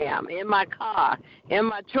I am, in my car, in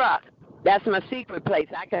my truck. That's my secret place.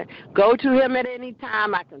 I can go to him at any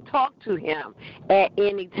time. I can talk to him at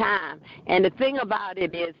any time. And the thing about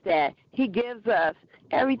it is that he gives us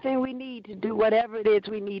everything we need to do whatever it is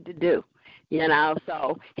we need to do. You know,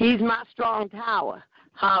 so he's my strong tower.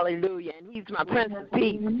 Hallelujah. And he's my Prince of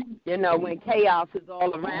Peace, you know, when chaos is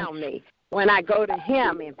all around me. When I go to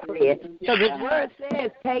him in prayer. So the word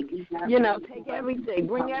says take everything,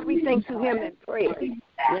 bring everything to him in prayer.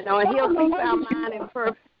 You know, and he'll keep our mind in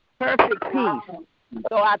perfect peace.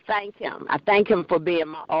 So I thank him. I thank him for being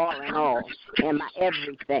my all in all and my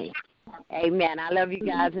everything. Amen. I love you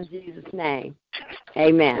guys in Jesus' name.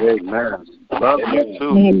 Amen. Amen. Love you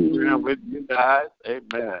too. We're with you guys.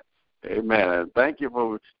 Amen. Amen. Thank you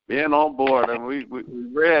for being on board. And we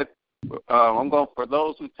read. I'm going for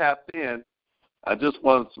those who tapped in. I just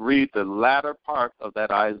want to read the latter part of that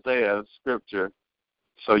Isaiah scripture,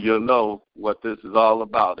 so you'll know what this is all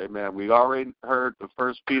about. Amen. We already heard the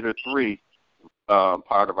 1 Peter 3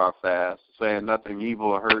 part of our fast, saying nothing evil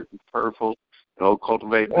or hurt and hurtful. You know,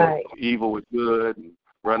 cultivate evil with good and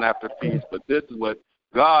run after peace. But this is what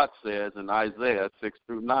God says in Isaiah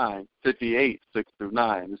 58, 6 through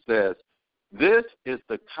 9. It says, "This is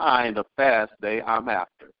the kind of fast day I'm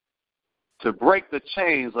after. To break the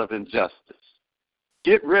chains of injustice,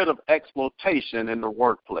 get rid of exploitation in the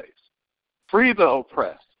workplace, free the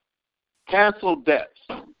oppressed, cancel debts.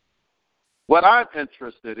 What I'm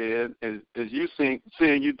interested in is you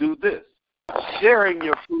seeing you do this, sharing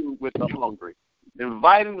your food with the hungry,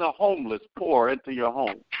 inviting the homeless poor into your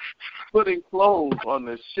home, putting clothes on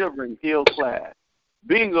the shivering ill-clad,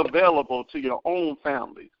 being available to your own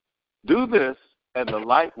families. Do this, and the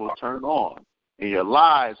light will turn on, and your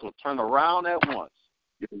lives will turn around at once.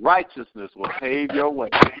 Your righteousness will pave your way.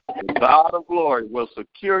 The God of glory will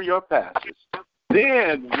secure your passage.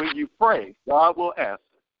 Then, when you pray, God will answer.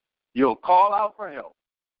 You'll call out for help,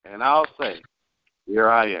 and I'll say, here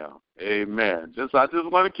I am." Amen. I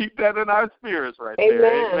just want to keep that in our spirits right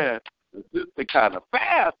there. Amen. This is the kind of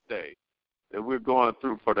fast day that we're going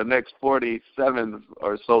through for the next 47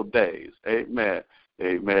 or so days. Amen.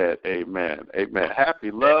 Amen, amen, amen. Happy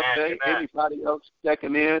Love Day. Amen. Anybody else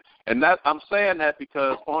checking in? And that I'm saying that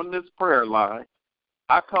because on this prayer line,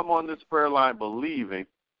 I come on this prayer line believing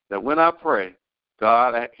that when I pray,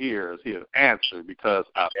 God hears, he'll answer, because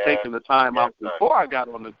I've taken the time out before I got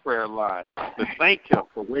on this prayer line to thank him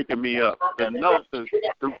for waking me up, to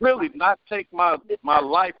really not take my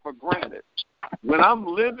life for granted. When I'm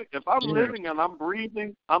living, if I'm living and I'm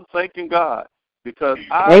breathing, I'm thanking God. Because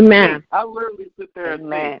I literally sit there and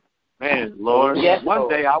think, man, Lord, one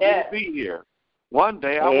day I won't be here. One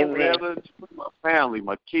day I won't be able to with my family,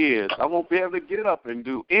 my kids. I won't be able to get up and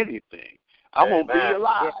do anything. I won't be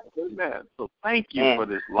alive. Amen. So thank you for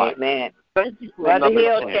this life. Amen. Thank you for another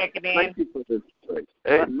chance. Thank you for this grace.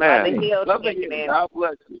 Amen. God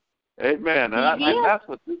bless you. Amen. And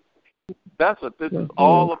that's what this is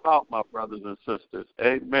all about, my brothers and sisters.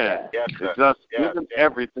 Amen. It's just giving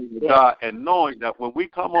everything to God and knowing that when we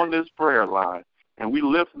come on this prayer line and we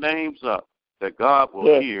lift names up, that God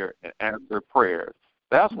will hear and answer prayers.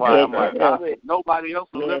 That's why I'm like, if nobody else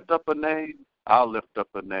will lift up a name, I'll lift up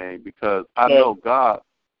a name, because I know God,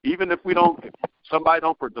 even if somebody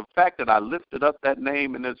don't, the fact that I lifted up that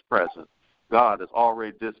name in His presence, God is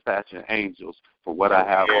already dispatching angels for what I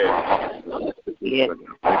have on my heart. Amen.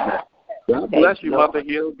 God bless you, Mother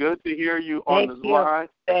Hill. Good to hear you on this line.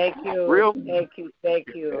 Thank you. Thank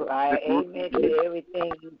you. I amen to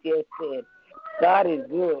everything you just said. God is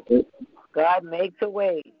good. God makes a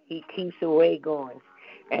way. He keeps a way going.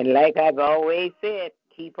 And like I've always said,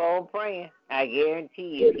 keep on praying. I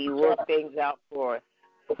guarantee you, He works things out for us.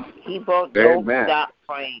 Keep on, don't stop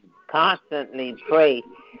praying. Constantly pray.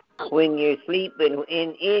 When you're sleeping,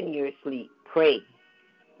 in your sleep, pray.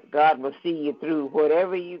 God will see you through.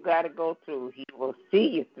 Whatever you got to go through, He will see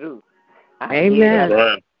you through. Amen.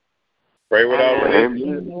 Right. Pray without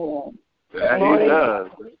ceasing. Yeah, He does.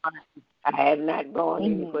 I have not gone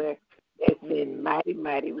anywhere. It's been mighty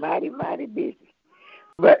busy.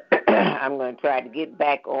 But I'm going to try to get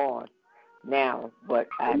back on now, but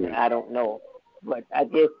I don't know. But I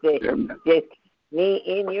just say, just me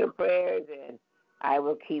in your prayers, and I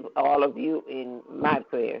will keep all of you in my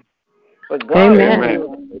prayers. But God is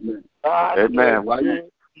good. God is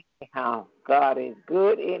good anyhow. God is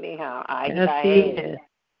good anyhow. I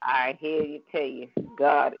hear you tell you,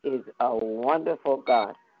 God is a wonderful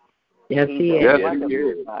God. Yes, He is. He's a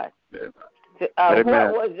wonderful God.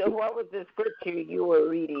 What was the scripture you were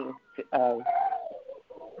reading?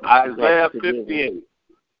 Isaiah 58.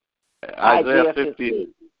 Isaiah 58.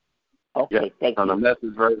 Okay, thank you. On the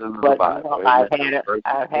Message version of the Bible.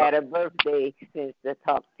 I've had a birthday since I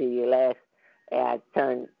talked to you last, and I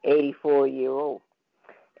turned 84-year-old.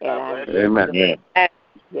 Amen.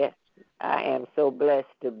 Yes, I am so blessed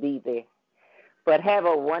to be there. But have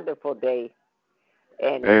a wonderful day.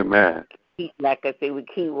 And amen. Like I say, we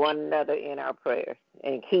keep one another in our prayers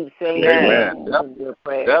and keep saying amen. In your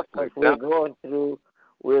prayers.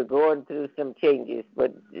 We're going through some changes,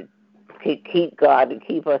 but keep God and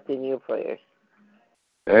keep us in your prayers.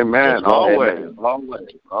 Amen. Always.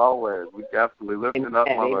 We definitely lifting up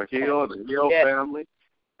Mother Hill, the Hill family.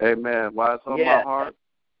 Amen. Why it's on my heart.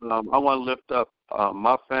 I want to lift up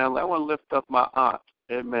my family. I want to lift up my aunt.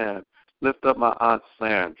 Amen. Lift up my Aunt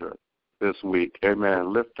Sandra this week.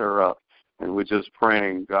 Amen. Lift her up. And we're just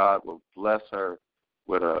praying God will bless her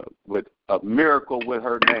with a miracle with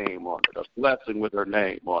her name on it, a blessing with her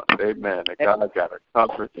name on it. Amen. And God got her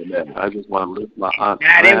covered. Amen. I just want to lift my Aunt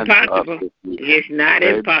Sandra up this week. It's not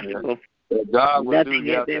impossible. God will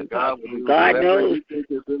do it. God will do whatever He thinks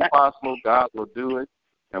is impossible. God will do it.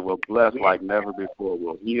 And we'll bless like never before.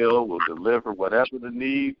 We'll heal, we'll deliver, whatever the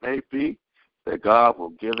need may be, that God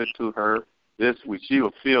will give it to her this week. She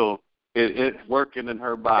will feel it working in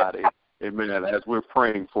her body, amen, as we're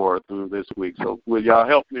praying for her through this week. So will y'all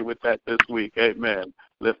help me with that this week, amen,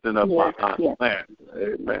 lifting up my Aunt Sandra,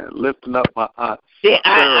 amen, lifting up my Aunt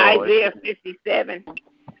Isaiah 57.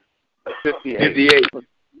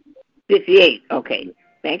 58, okay,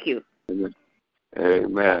 thank you. Amen.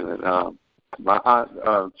 And my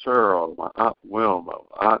Aunt Cheryl, my Aunt Wilma,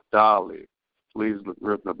 Aunt Dolly, please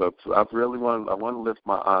lift them up. I want to lift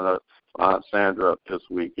my Aunt Sandra up this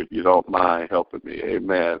week, if you don't mind helping me.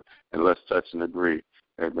 Amen. And let's touch and agree.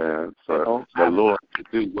 Amen. For the Lord to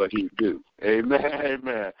do what He do. Amen.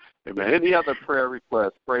 Amen. Amen. Any other prayer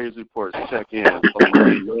requests, praise reports, check in on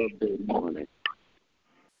Love Day morning.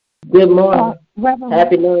 Good morning.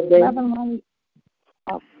 Happy Love Day. Reverend,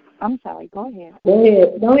 I'm sorry. Go ahead.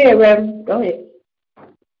 Go ahead, Reverend. Go ahead.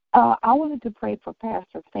 I wanted to pray for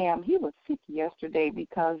Pastor Sam. He was sick yesterday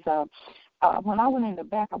because when I went in the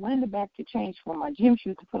back to change for my gym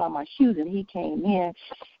shoes to put on my shoes, and he came in,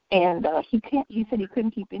 and he said he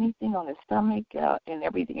couldn't keep anything on his stomach and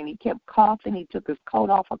everything, and he kept coughing. He took his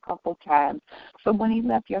coat off a couple times. So when he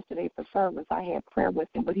left yesterday for service, I had prayer with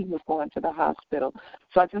him, but he was going to the hospital.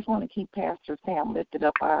 So I just want to keep Pastor Sam lifted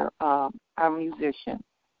up, our musician.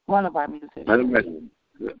 One of our musicians. Amen.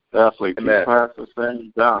 Definitely keep Pastor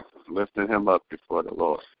Sam Johnson, lifting him up before the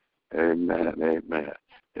Lord. Amen. Amen.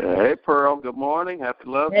 Hey, Pearl. Good morning. Happy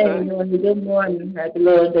Love Day. Good morning. Happy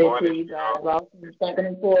Love Day to you guys. Also, thanking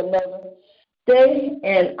Him for another day.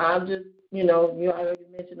 And I'll just, you already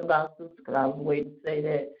mentioned about sister, because I was waiting to say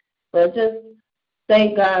that. But just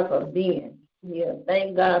thank God for being.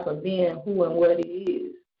 Thank God for being who and what He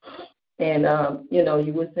is. And,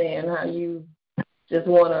 you were saying how you just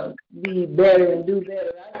want to be better and do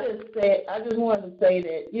better. I just wanted to say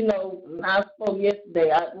that, when I spoke yesterday,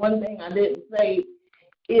 one thing I didn't say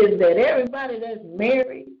is that everybody that's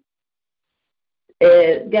married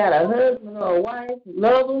and got a husband or a wife,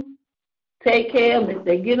 love them, take care of them. If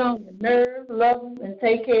they get on your nerves, love them and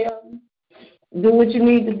take care of them. Do what you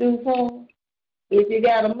need to do for them. If you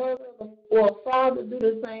got a mother or a father, do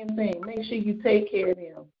the same thing. Make sure you take care of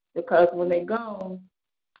them, because when they're gone,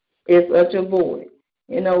 it's such a void.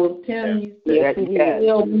 You know, Tim used to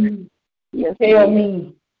tell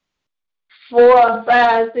me 4,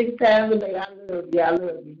 5, 6 times a day, I love you, I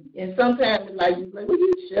love you. And sometimes it's like, will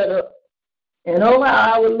you shut up? And oh,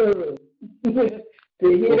 how I would love to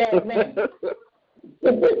hear that man.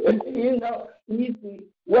 You know, you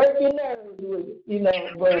work your nerves with it, you know,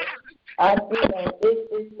 but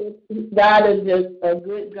God is just a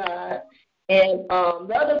good God. And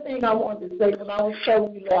the other thing I wanted to say, when I was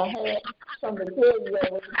telling you that I had something to tell you,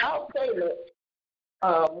 that was about Taylor.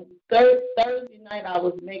 Thursday night I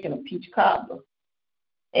was making a peach cobbler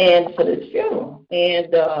and for this funeral.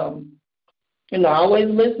 And you know, I always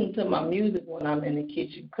listen to my music when I'm in the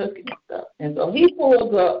kitchen cooking and stuff. And so he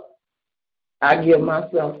pulls up, I give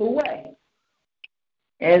myself away.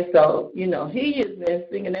 And so, you know, he has been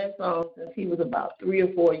singing that song since he was about 3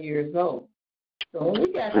 or 4 years old. So when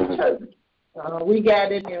we got to church, we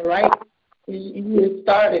got in there, right? He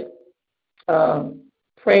started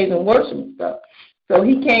praise and worship and stuff. So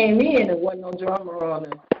he came in and wasn't no drummer on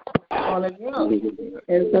the drum.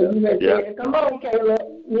 And so he said, come on, Caleb,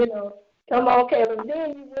 you know, come on, Caleb.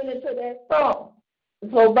 Then you went into that song.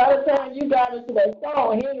 So by the time you got into that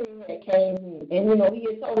song, Henry came in. And, you know, he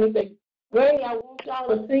had told me, he said, Granny, I want y'all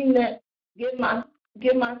to sing that, give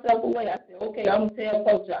myself away. I said, okay, I'm going to tell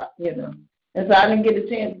Coach y'all, you know. And so I didn't get a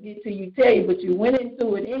chance to get to you, tell you, but you went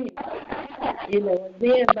into it anyway. You know, and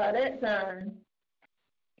then by that time,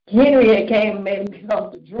 Henry had came and made me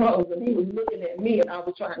off the drums, and he was looking at me, and I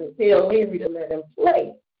was trying to tell Henry to let him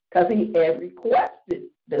play because he had requested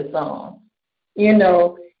the song, you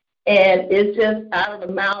know. And it's just out of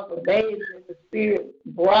the mouth of David that the Spirit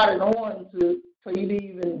brought it on for you to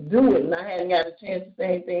even do it, and I hadn't got a chance to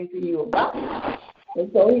say anything to you about it. And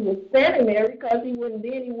so he was standing there because he wouldn't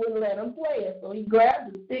let him play. And so he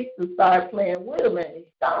grabbed the stick to start playing with him, and he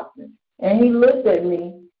stopped him. And he looked at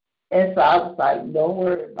me, and so I was like, don't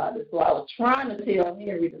worry about it. So I was trying to tell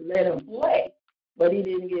Henry to let him play, but he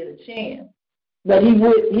didn't get a chance. But he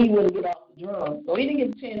wouldn't get off the drum. So he didn't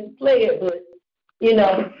get a chance to play it, but, you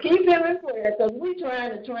know, keep him in prayer because we're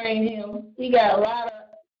trying to train him. He got a lot of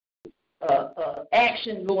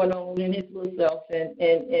action going on in his little self,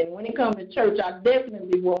 and when he comes to church, I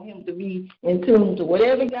definitely want him to be in tune to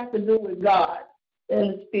whatever got to do with God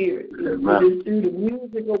and the Spirit, whether it's through the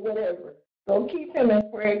music or whatever. So keep him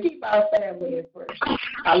in prayer. Keep our family in prayer.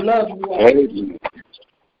 I love you all. Amen.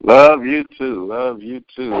 Love you too. Love you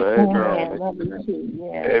too. Amen. Love you too.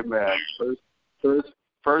 Yeah. Amen.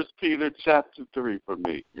 First Peter chapter 3 for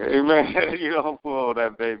me. Amen. You don't pull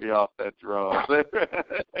that baby off that drum.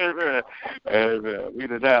 Amen. Amen. We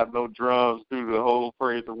didn't have no drums through the whole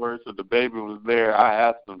praise and worship. The baby was there. I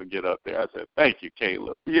asked him to get up there. I said, thank you,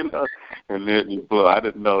 Caleb. You know, and then you pull. I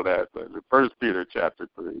didn't know that. But First Peter chapter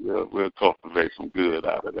 3, we'll cultivate some good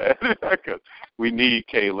out of that. Because we need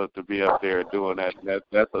Caleb to be up there doing that.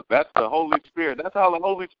 That's the Holy Spirit. That's how the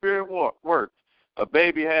Holy Spirit works. A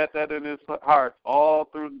baby had that in his heart all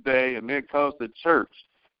through the day, and then comes to church.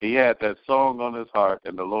 He had that song on his heart,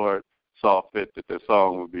 and the Lord saw fit that the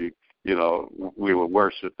song would be, you know, we would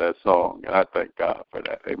worship that song. And I thank God for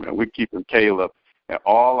that. Amen. We're keeping Caleb and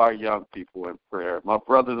all our young people in prayer. My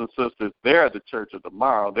brothers and sisters, they're the church of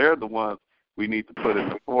tomorrow. They're the ones we need to put in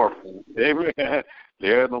the forefront. Amen.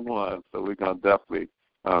 They're the ones. So we're going to definitely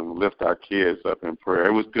lift our kids up in prayer.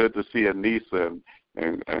 It was good to see Anissa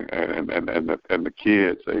and the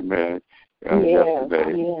kids, amen.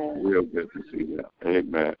 Yesterday, real good to see them,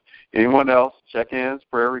 amen. Anyone else? Check-ins,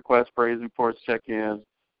 prayer requests, praise reports, check-ins.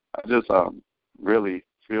 I just really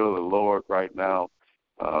feel the Lord right now.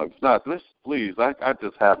 It's not this, please. I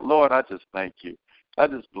just have, Lord, I just thank you. I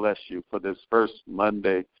just bless you for this first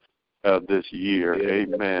Monday of this year,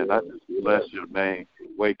 amen. I just bless your name for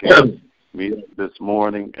waking me this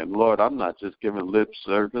morning, and Lord, I'm not just giving lip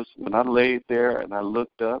service. When I laid there and I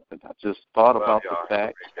looked up and I just thought about the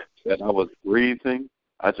fact that I was breathing,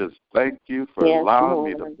 I just thank you for allowing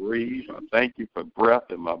me to breathe. I thank you for breath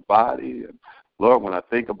in my body. And Lord, when I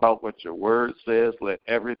think about what your word says, let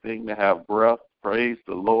everything that have breath praise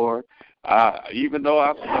the Lord. Even though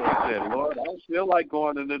I said, Lord, I don't feel like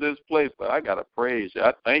going into this place, but I got to praise you.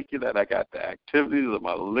 I thank you that I got the activities of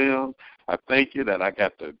my limbs. I thank you that I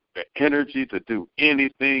got the energy to do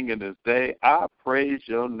anything in this day. I praise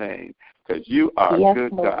your name. because you are Yes,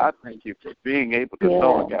 good, Lord. God. I thank you for being able to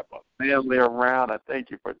know I got my family around. I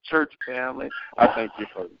thank you for church family. I thank you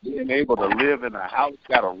for being able to live in a house,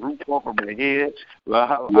 got a roof over my head.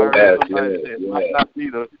 Well, I heard somebody say it might not be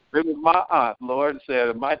it was my aunt, Lord, said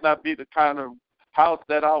it might not be the kind of house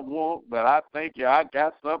that I want, but I thank you. I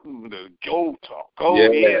got something to go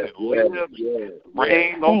in and live.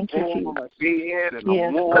 Rain no fall on my bed and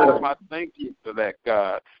I'm warm. I thank you for that,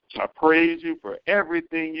 God. I praise you for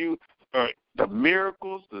everything the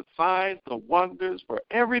miracles, the signs, the wonders, for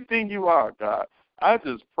everything you are, God. I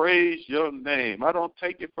just praise your name. I don't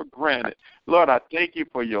take it for granted. Lord, I thank you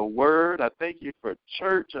for your word. I thank you for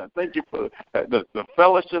church. I thank you for the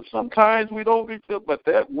fellowship. Sometimes we don't feel, but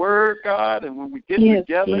that word, God, and when we get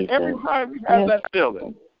together, every time we have that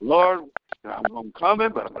feeling, Lord, I'm coming,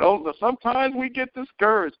 but I don't know. Sometimes we get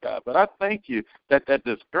discouraged, God, but I thank you that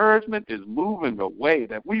discouragement is moving away,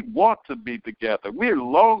 that we want to be together. We're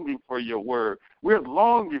longing for your word. We're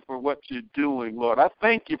longing for what you're doing, Lord. I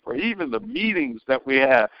thank you for even the meetings that we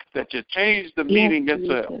have, that you changed the meeting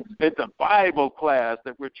into Bible class,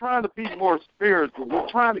 that we're trying to be more spiritual. We're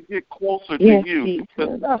trying to get closer to you,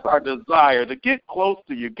 because that's our desire, to get close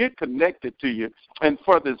to you, get connected to you. And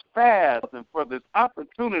for this fast and for this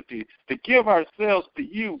opportunity to give ourselves to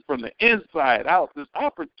you from the inside out, this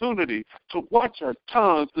opportunity to watch our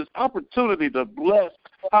tongues, this opportunity to bless,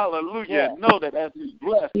 hallelujah, and know that as we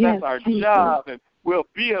bless, that's our job, and we'll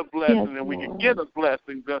be a blessing, and we can get a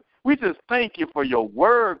blessing. We just thank you for your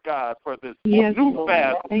word, God, for this new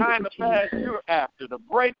fast, the kind of fast you're after, to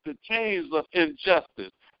break the chains of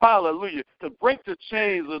injustice. Hallelujah. To break the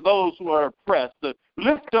chains of those who are oppressed, to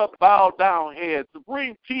lift up bowed down heads, to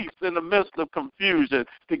bring peace in the midst of confusion,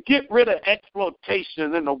 to get rid of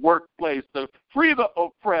exploitation in the workplace, to free the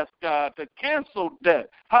oppressed, God, to cancel debt.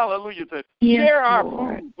 Hallelujah. To share our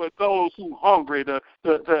food with those who are hungry, to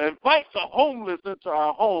invite the homeless into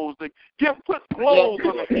our homes, to put clothes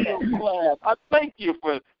on the middle class. I thank you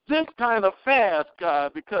for this kind of fast,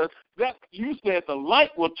 God, because that you said the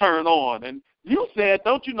light will turn on, and you said,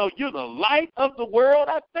 don't you know you're the light of the world?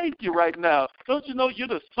 I thank you right now. Don't you know you're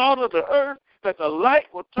the salt of the earth? That the light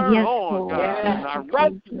will turn on, God, and our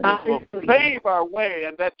righteousness will pave our way,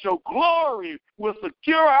 and that your glory will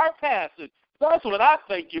secure our passage. That's what I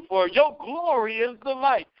thank you for. Your glory is the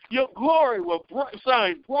light. Your glory will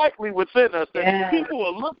shine brightly within us, and people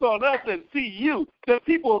will look on us and see you. That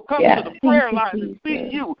people will come to the prayer line and see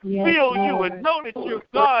you, feel you, and know that you're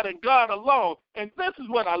God and God alone. And this is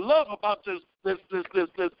what I love about this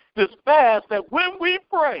fast, that when we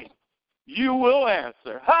pray, you will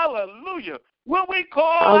answer. Hallelujah. When we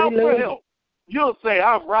call out for help, you'll say,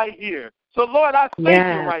 I'm right here. So, Lord, I thank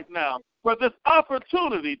you right now for this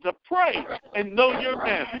opportunity to pray and know your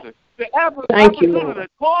answer. The opportunity to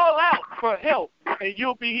call out for help, and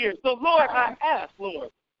you'll be here. So, Lord, I ask, Lord,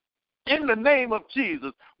 in the name of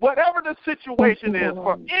Jesus, whatever the situation is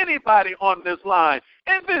for anybody on this line,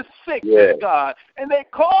 if it's sickness, God, and they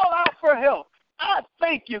call out for help, I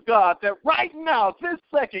thank you, God, that right now, this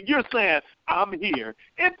second, you're saying, I'm here.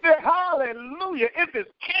 If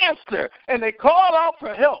it's cancer and they call out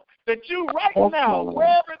for help, that you right now,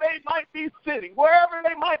 wherever they might be sitting, wherever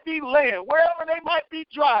they might be laying, wherever they might be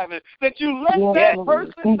driving, that you let that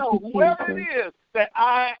person know, whoever it is, that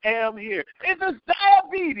I am here. If it's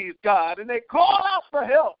diabetes, God, and they call out for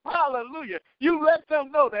help, hallelujah, you let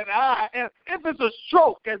them know that I am. If it's a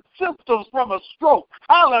stroke and symptoms from a stroke,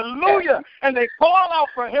 hallelujah, and they call out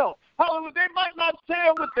for help, hallelujah, they might not say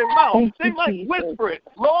it with their mouth. They might whisper it.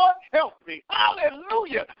 Lord, help me.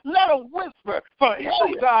 Hallelujah. Let them whisper for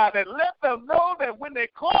help, God, and let them know that when they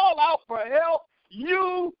call out for help,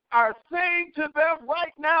 you are saying to them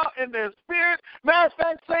right now in their spirit, matter of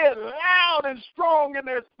fact, say it loud and strong in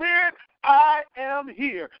their spirit, I am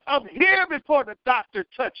here. I'm here before the doctor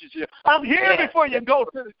touches you. I'm here before you go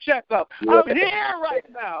to the checkup. I'm here right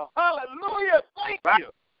now. Hallelujah. Thank you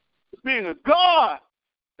for being a God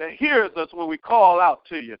that hears us when we call out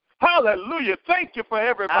to you. Hallelujah. Thank you for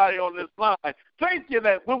everybody on this line. Thank you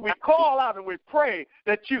that when we call out and we pray,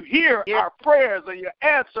 that you hear our prayers and you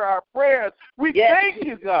answer our prayers. We thank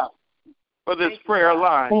you, God, for this prayer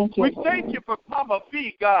line. We thank you for Mama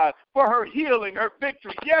V, God, for her healing, her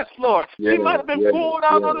victory. Yes, Lord. She might have been pulled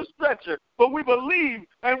out on a stretcher, but we believe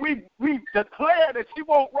and we declare that she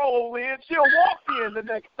won't roll in. She'll walk in the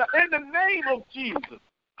next time. In the name of Jesus.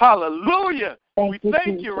 Hallelujah. We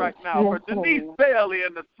thank you right now for Denise Bailey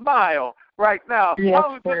and the smile right now. Yes,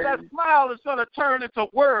 Because that smile is going to turn into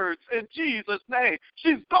words in Jesus' name.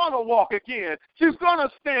 She's going to walk again. She's going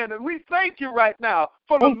to stand. And we thank you right now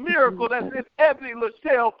for the miracle that's in Ebony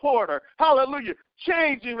Lachelle Porter. Hallelujah.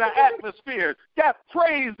 Changing the atmosphere. Got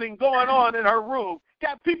praising going on in her room.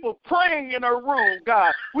 Got people praying in her room,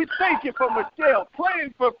 God. We thank you for Michelle,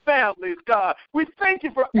 praying for families, God. We thank you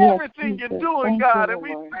for everything you're doing, God. And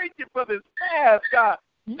we thank you for this fast, God.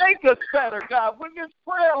 Make us better, God. When this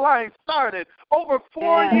prayer line started over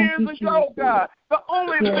 4 years ago, God, the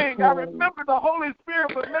only thing I remember the Holy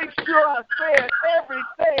Spirit would make sure I said every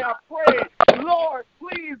day I prayed, Lord,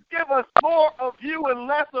 please give us more of you and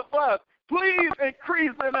less of us. Please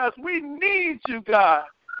increase in us. We need you, God.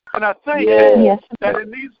 And I thank you that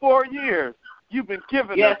in these 4 years, you've been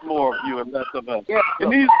giving us more of you and less of us. In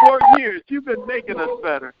these 4 years, you've been making us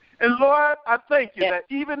better. And, Lord, I thank you that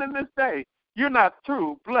even in this day, you're not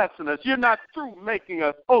through blessing us. You're not through making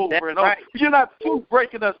us over and over. You're not through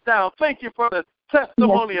breaking us down. Thank you for the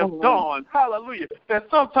testimony of Dawn. Hallelujah. That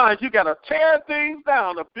sometimes you got to tear things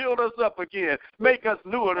down to build us up again, make us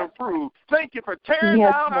new and improved. Thank you for tearing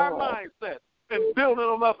down our mindsets and building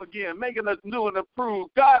them up again, making us new and improved.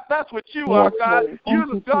 God, that's what you are, God. You're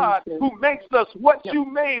the God who makes us what you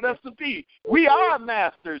made us to be. We are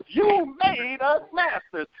masters. You made us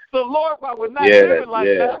masters. So, Lord, while we're not living like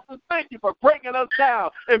masters, thank you for breaking us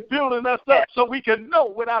down and building us up so we can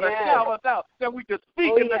know without a shadow of doubt that we can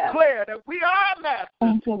speak and declare that we are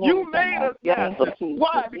masters. You made us masters.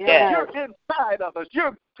 Why? Because you're inside of us.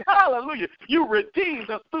 Hallelujah. You redeemed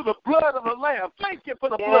us through the blood of the Lamb. Thank you for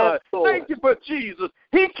the blood. Thank you for Jesus.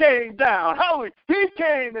 He came down. Hallelujah. He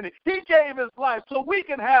came and he gave his life so we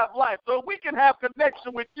can have life, so we can have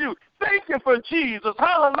connection with you. Thank you for Jesus.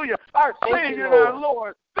 Hallelujah. Our Savior and our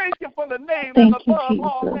Lord. Thank you for the name that's above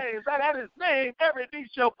all names. That at his name every knee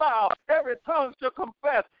shall bow, every tongue shall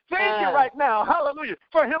confess. Thank you right now. Hallelujah.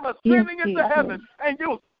 For him ascending into heaven and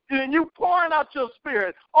you pouring out your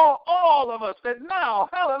spirit on all of us. And now,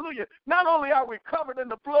 hallelujah, not only are we covered in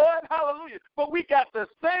the blood, hallelujah, but we got the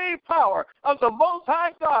same power of the Most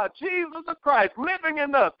High God, Jesus Christ, living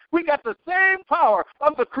in us. We got the same power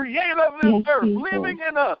of the creator of this earth living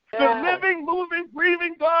in us. The living, moving,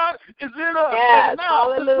 breathing God is in us. And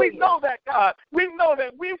now, we know that, God, we know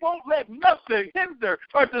that we won't let nothing hinder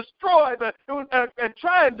or destroy and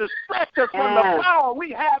try and distract us from the power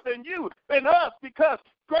we have in you, in us, because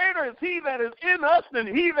greater is he that is in us than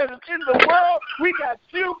he that is in the world. We got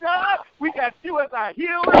you, God. We got you as our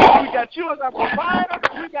healer. We got you as our provider.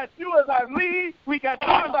 We got you as our lead. We got you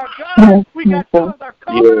as our God. We got you as our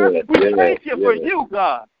comforter. We thank you for you,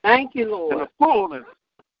 God. Thank you, Lord. And the fullness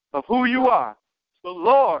of who you are. So,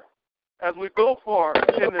 Lord, as we go forward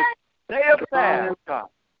in this day of fast, God,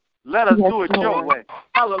 let us do it your way.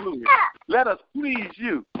 Hallelujah. Let us please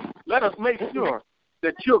you. Let us make sure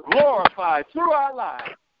that you're glorified through our lives,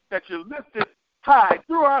 that you're lifted high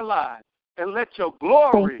through our lives, and let your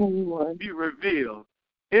glory be revealed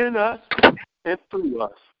in us and through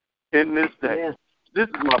us in this day. This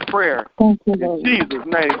is my prayer in Jesus'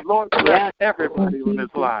 name. Lord, bless everybody on this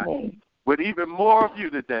line with even more of you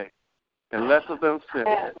today and less of them sin.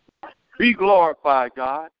 Be glorified,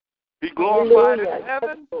 God. Be glorified in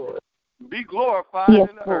heaven. Be glorified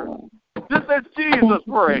in the earth. Just as Jesus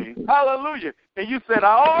prayed. Hallelujah. And you said,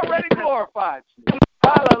 I already glorified you.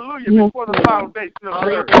 Hallelujah. Before the foundation of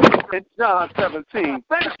the earth. In John 17.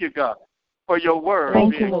 Thank you, God, for your word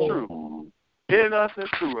being true in us and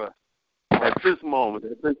through us at this moment,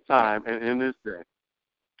 at this time, and in this day.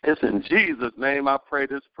 It's in Jesus' name I pray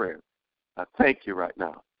this prayer. I thank you right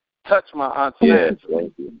now. Touch my auntie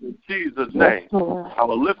in Jesus' name. I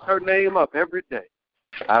will lift her name up every day.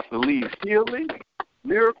 I believe healing,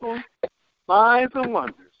 miracles, signs, and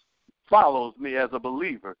wonders follows me as a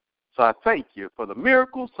believer. So I thank you for the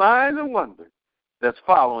miracles, signs, and wonders that's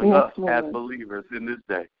following us as believers in this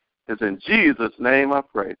day. It's in Jesus' name I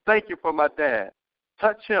pray. Thank you for my dad.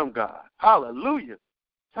 Touch him, God. Hallelujah.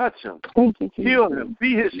 Touch him. Thank you, Jesus. Heal him.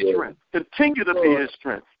 Be his strength. Continue to be his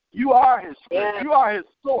strength. You are his strength. You are his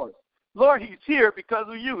source. Lord, he's here because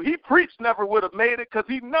of you. He preached never would have made it because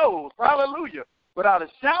he knows. Hallelujah. Without a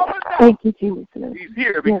shadow of doubt, thank you, Jesus. He's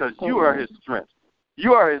here because you are his strength.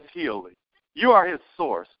 You are his healing. You are his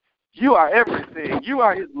source. You are everything. You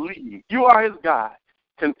are his lead. You are his guide.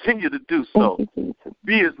 Continue to do so.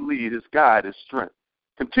 Be his lead, his guide, his strength.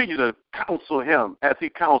 Continue to counsel him as he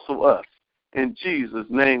counsels us. In Jesus'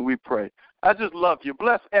 name we pray. I just love you.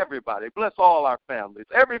 Bless everybody. Bless all our families.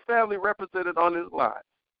 Every family represented on this line.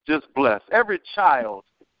 Just bless. Every child.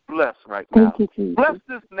 Bless right now. Bless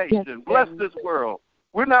this nation. Bless this world.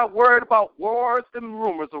 We're not worried about wars and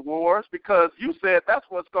rumors of wars because you said that's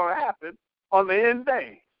what's going to happen. on the end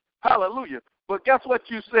day. Hallelujah. But guess what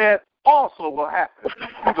you said also will happen?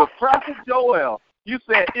 Through the prophet Joel, you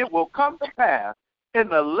said it will come to pass in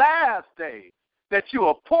the last days that you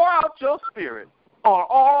will pour out your spirit on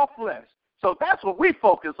all flesh. So that's what we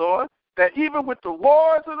focus on, that even with the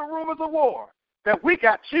wars and the rumors of war, that we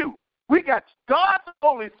got you. We got God's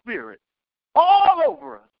Holy Spirit all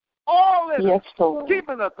over us, all in us,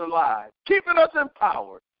 keeping us alive, keeping us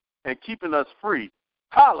empowered, and keeping us free.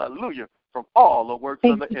 Hallelujah. From all the works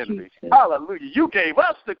of the enemy. Jesus. Hallelujah. You gave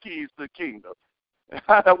us the keys to the kingdom.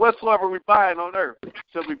 Whatsoever we bind on earth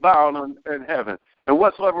shall be bound in heaven. And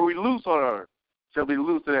whatsoever we loose on earth shall be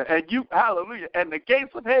loosed in heaven. And you, hallelujah, and the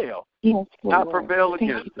gates of hell not prevail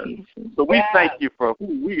against us. So we thank you for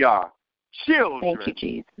who we are,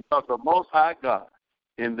 children of the Most High God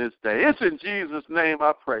in this day. It's in Jesus' name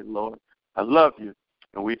I pray, Lord. I love you,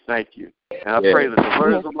 and we thank you. And I pray that the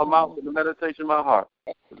words of my mouth and the meditation of my heart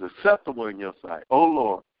is acceptable in your sight. Oh,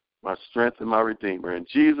 Lord, my strength and my redeemer. In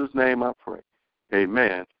Jesus' name I pray.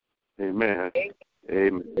 Amen. Amen.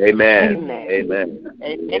 Amen. Amen. Amen.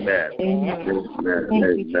 Amen.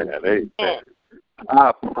 Amen.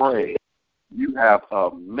 I pray you have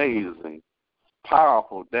an amazing,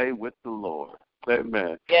 powerful day with the Lord.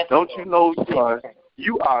 Amen. Yes, don't you know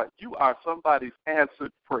you are somebody's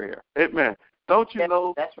answered prayer? Amen. Don't you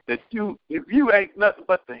know that if you ain't nothing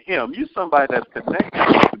but to Him, you somebody that's connected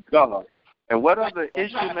to God, and whatever the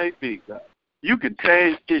issue may be, God, you can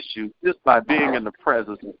change issues just by being in the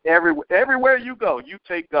presence. Everywhere you go, you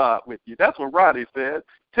take God with you. That's what Ronnie said.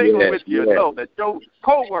 Take Him with you. Know that your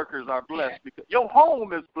co-workers are blessed because your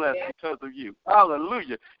home is blessed because of you.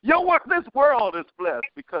 Hallelujah. This world is blessed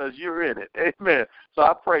because you're in it. Amen. So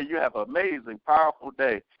I pray you have an amazing, powerful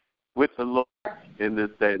day with the Lord in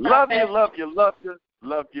this day. Love you, love you, love you,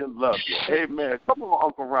 love you, love you. Amen. Come on,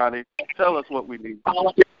 Uncle Ronnie. Tell us what we need.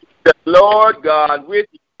 The Lord God with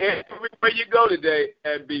you everywhere you go today,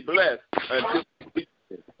 and be blessed. Amen.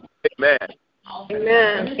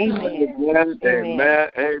 Amen. Amen. Amen.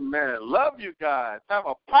 Amen. Love you guys. Have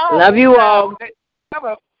a powerful love you all. Have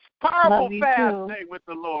a powerful fast day with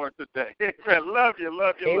the Lord today. Amen. Love you.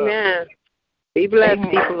 Love you. Amen. Love you. Be blessed,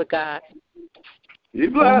 people of God. Be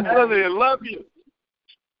blessed, love you. Love you.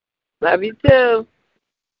 Love you too. Love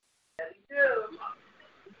you too.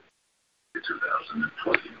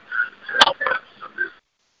 2020.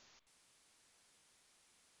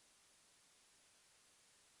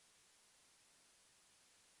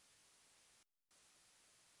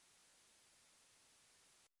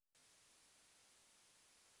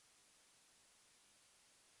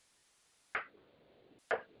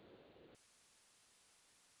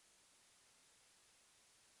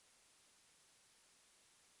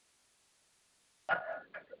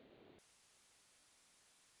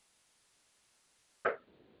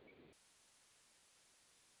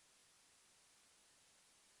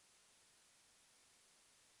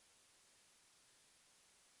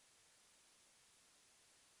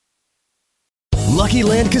 Lucky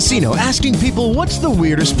Land Casino, asking people, what's the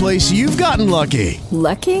weirdest place you've gotten lucky?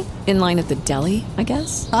 Lucky? In line at the deli, I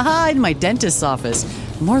guess? Aha, in my dentist's office.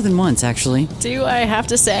 More than once, actually. Do I have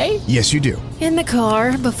to say? Yes, you do. In the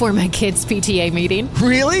car before my kids' PTA meeting.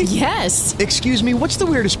 Really? Yes. Excuse me, what's the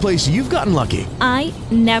weirdest place you've gotten lucky? I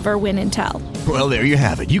never win and tell. Well, there you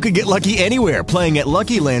have it. You can get lucky anywhere, playing at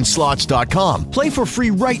LuckyLandSlots.com. Play for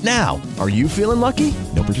free right now. Are you feeling lucky?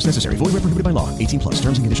 No purchase necessary. Void where prohibited by law. 18+.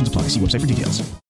 Terms and conditions apply. See website for details.